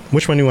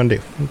 Which one do you want to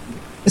do?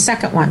 The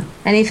second one.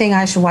 Anything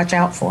I should watch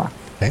out for?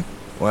 Okay.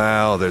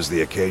 Well, there's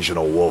the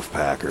occasional wolf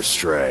pack or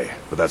stray,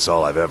 but that's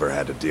all I've ever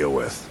had to deal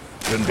with.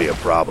 Shouldn't be a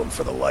problem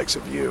for the likes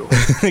of you.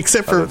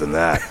 Except for... Other than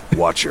that,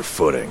 watch your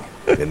footing.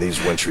 In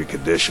these wintry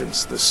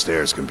conditions, the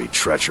stairs can be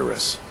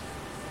treacherous.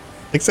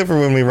 Except for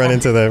when we run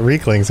into the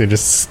Reeklings who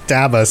just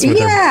stab us with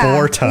their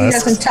boar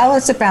tusks. He doesn't tell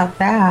us about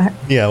that.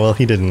 Yeah, well,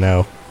 he didn't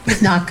know.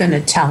 He's not going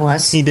to tell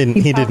us. He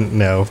didn't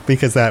know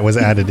because that was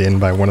added in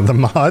by one of the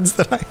mods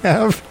that I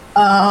have.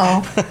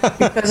 Oh,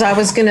 because I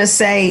was going to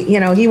say,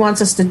 he wants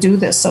us to do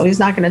this, so he's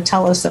not going to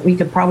tell us that we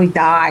could probably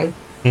die.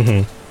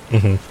 Yeah.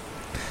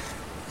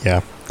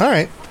 All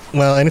right.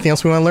 Well, anything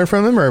else we want to learn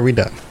from him, or are we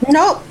done?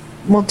 Nope.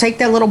 We'll take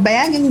that little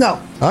bag and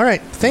go. All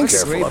right.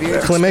 Thanks,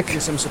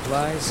 Klimek. Some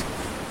supplies.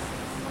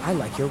 I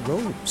like your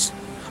robes.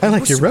 I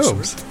like your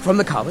robes. From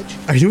the college?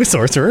 Are you a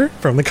sorcerer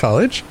from the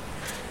college?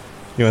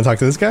 You want to talk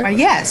to this guy?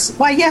 Yes.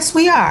 Why, yes,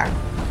 we are.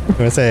 I want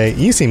to say,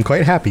 you seem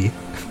quite happy.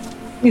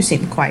 You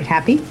seem quite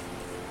happy.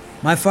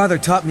 My father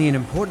taught me an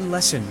important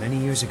lesson many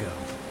years ago.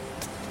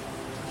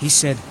 He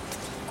said,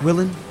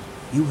 Gwilyn,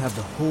 you have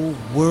the whole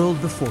world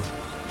before you.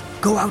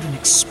 Go out and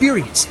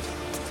experience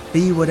it.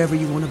 Be whatever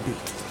you want to be.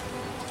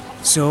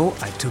 So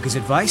I took his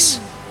advice,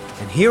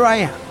 and here I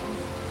am.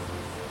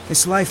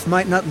 This life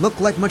might not look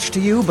like much to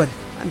you, but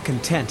I'm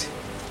content.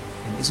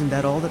 And isn't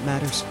that all that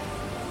matters?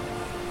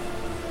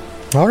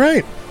 All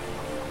right.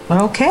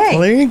 Okay.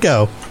 Well, there you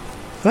go.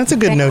 That's a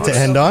good note to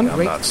end on.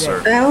 I'm not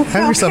certain.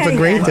 Have yourself a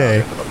great day.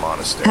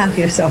 Have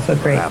yourself a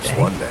great Perhaps day.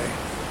 one day.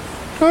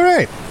 All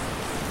right.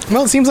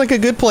 Well, it seems like a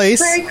good place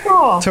Very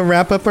cool. to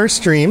wrap up our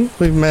stream.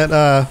 We've met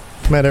a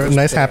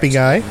nice happy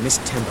guy. Miss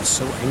Temba's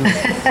so angry.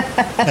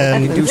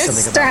 And do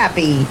something about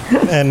happy.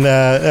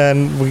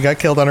 And we got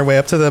killed on our way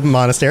up to the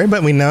monastery,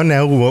 but we now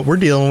know what we're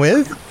dealing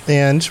with,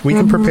 and we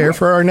can prepare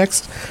for our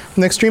next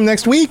stream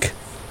next week.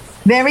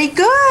 Very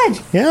good.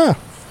 Yeah.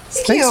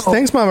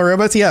 Thanks, Mama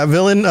Robots. Yeah,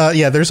 villain.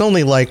 There's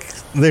only only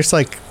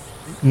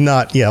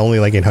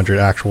like 800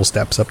 actual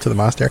steps up to the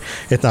monastery.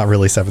 It's not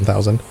really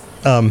 7,000.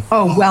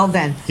 Oh, well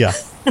then. Yeah.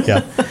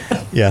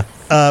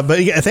 But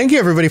yeah, thank you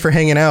everybody for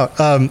hanging out.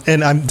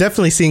 And I'm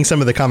definitely seeing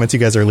some of the comments you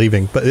guys are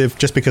leaving, but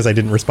just because I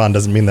didn't respond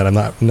doesn't mean that I'm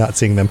not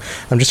seeing them.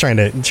 I'm just trying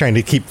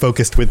to keep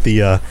focused with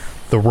the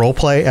role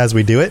play as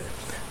we do it.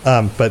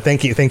 But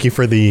thank you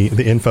for the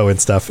info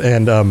and stuff.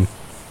 And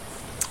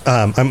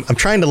I'm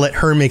trying to let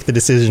her make the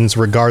decisions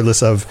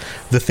regardless of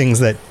the things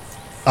that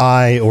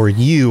I or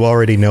you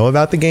already know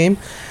about the game.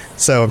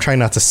 So I'm trying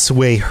not to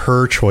sway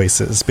her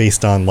choices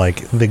based on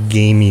like the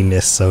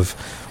gaminess of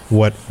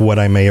what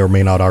I may or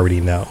may not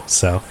already know.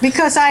 So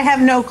because I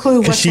have no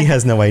clue. Because she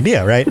has no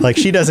idea, right? Like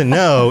she doesn't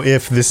know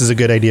if this is a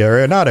good idea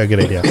or not a good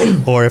idea,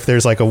 or if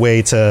there's like a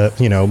way to,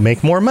 you know,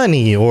 make more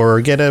money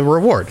or get a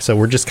reward. So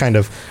we're just kind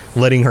of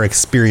letting her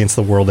experience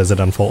the world as it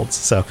unfolds.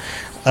 So,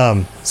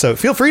 so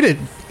feel free to,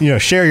 you know,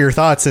 share your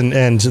thoughts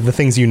and the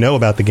things you know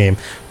about the game,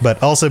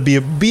 but also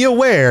be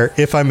aware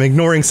if I'm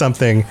ignoring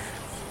something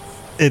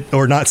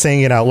or not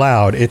saying it out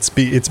loud. It's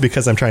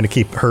because I'm trying to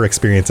keep her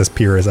experience as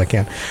pure as I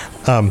can.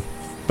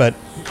 But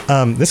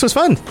this was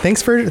fun.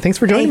 Thanks for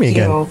joining me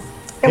again.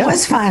 It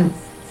was fun.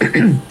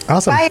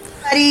 Awesome. Bye,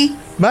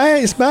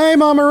 everybody. Bye,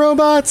 Mama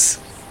Robots.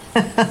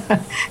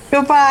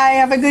 Goodbye.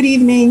 Have a good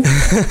evening.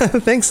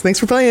 Thanks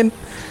for playing.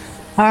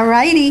 All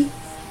righty.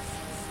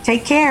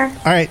 Take care.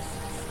 All right.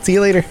 See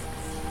you later.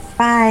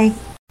 Bye.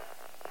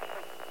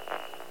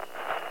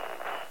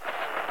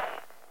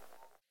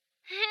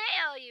 Hey,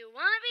 all you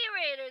wannabe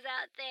raiders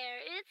out there.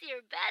 It's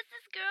your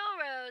bestest girl,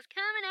 Rose,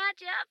 coming at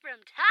ya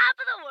from top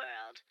of the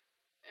world.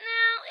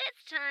 Now,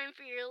 it's time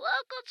for your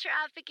local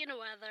traffic and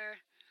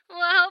weather.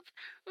 Well,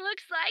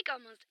 looks like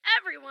almost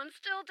everyone's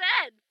still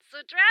dead,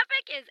 so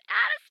traffic is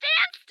at a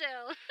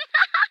standstill.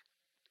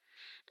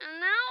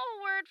 And now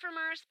a word from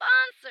our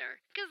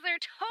sponsor, because they're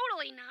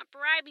totally not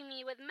bribing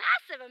me with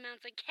massive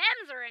amounts of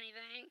chems or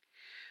anything.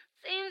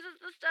 Seems as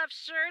the stuffed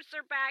shirts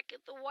are back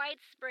at the White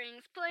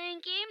Springs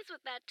playing games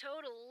with that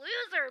total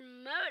loser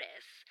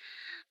Modus.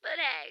 But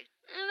hey,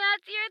 if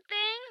that's your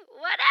thing,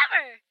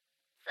 whatever.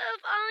 So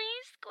if all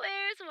you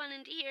squares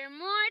wanted to hear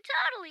more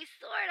totally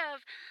sort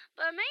of,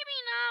 but maybe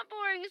not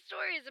boring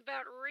stories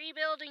about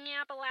rebuilding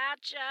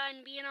Appalachia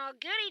and being all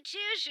goody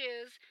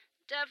two-shoes,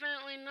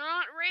 definitely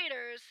not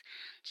raiders,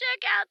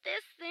 check out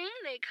this thing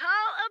they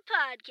call a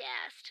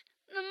podcast,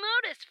 The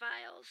Modus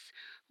Files,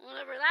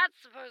 whatever that's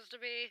supposed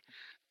to be,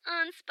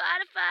 on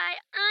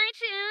Spotify,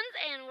 iTunes,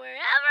 and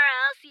wherever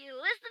else you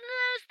listen to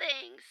those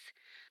things.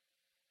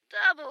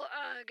 Double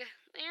ugh,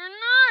 they are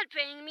not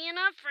paying me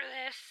enough for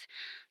this.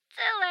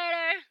 Till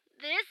later,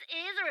 this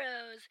is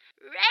Rose.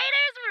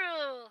 Raiders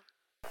rule!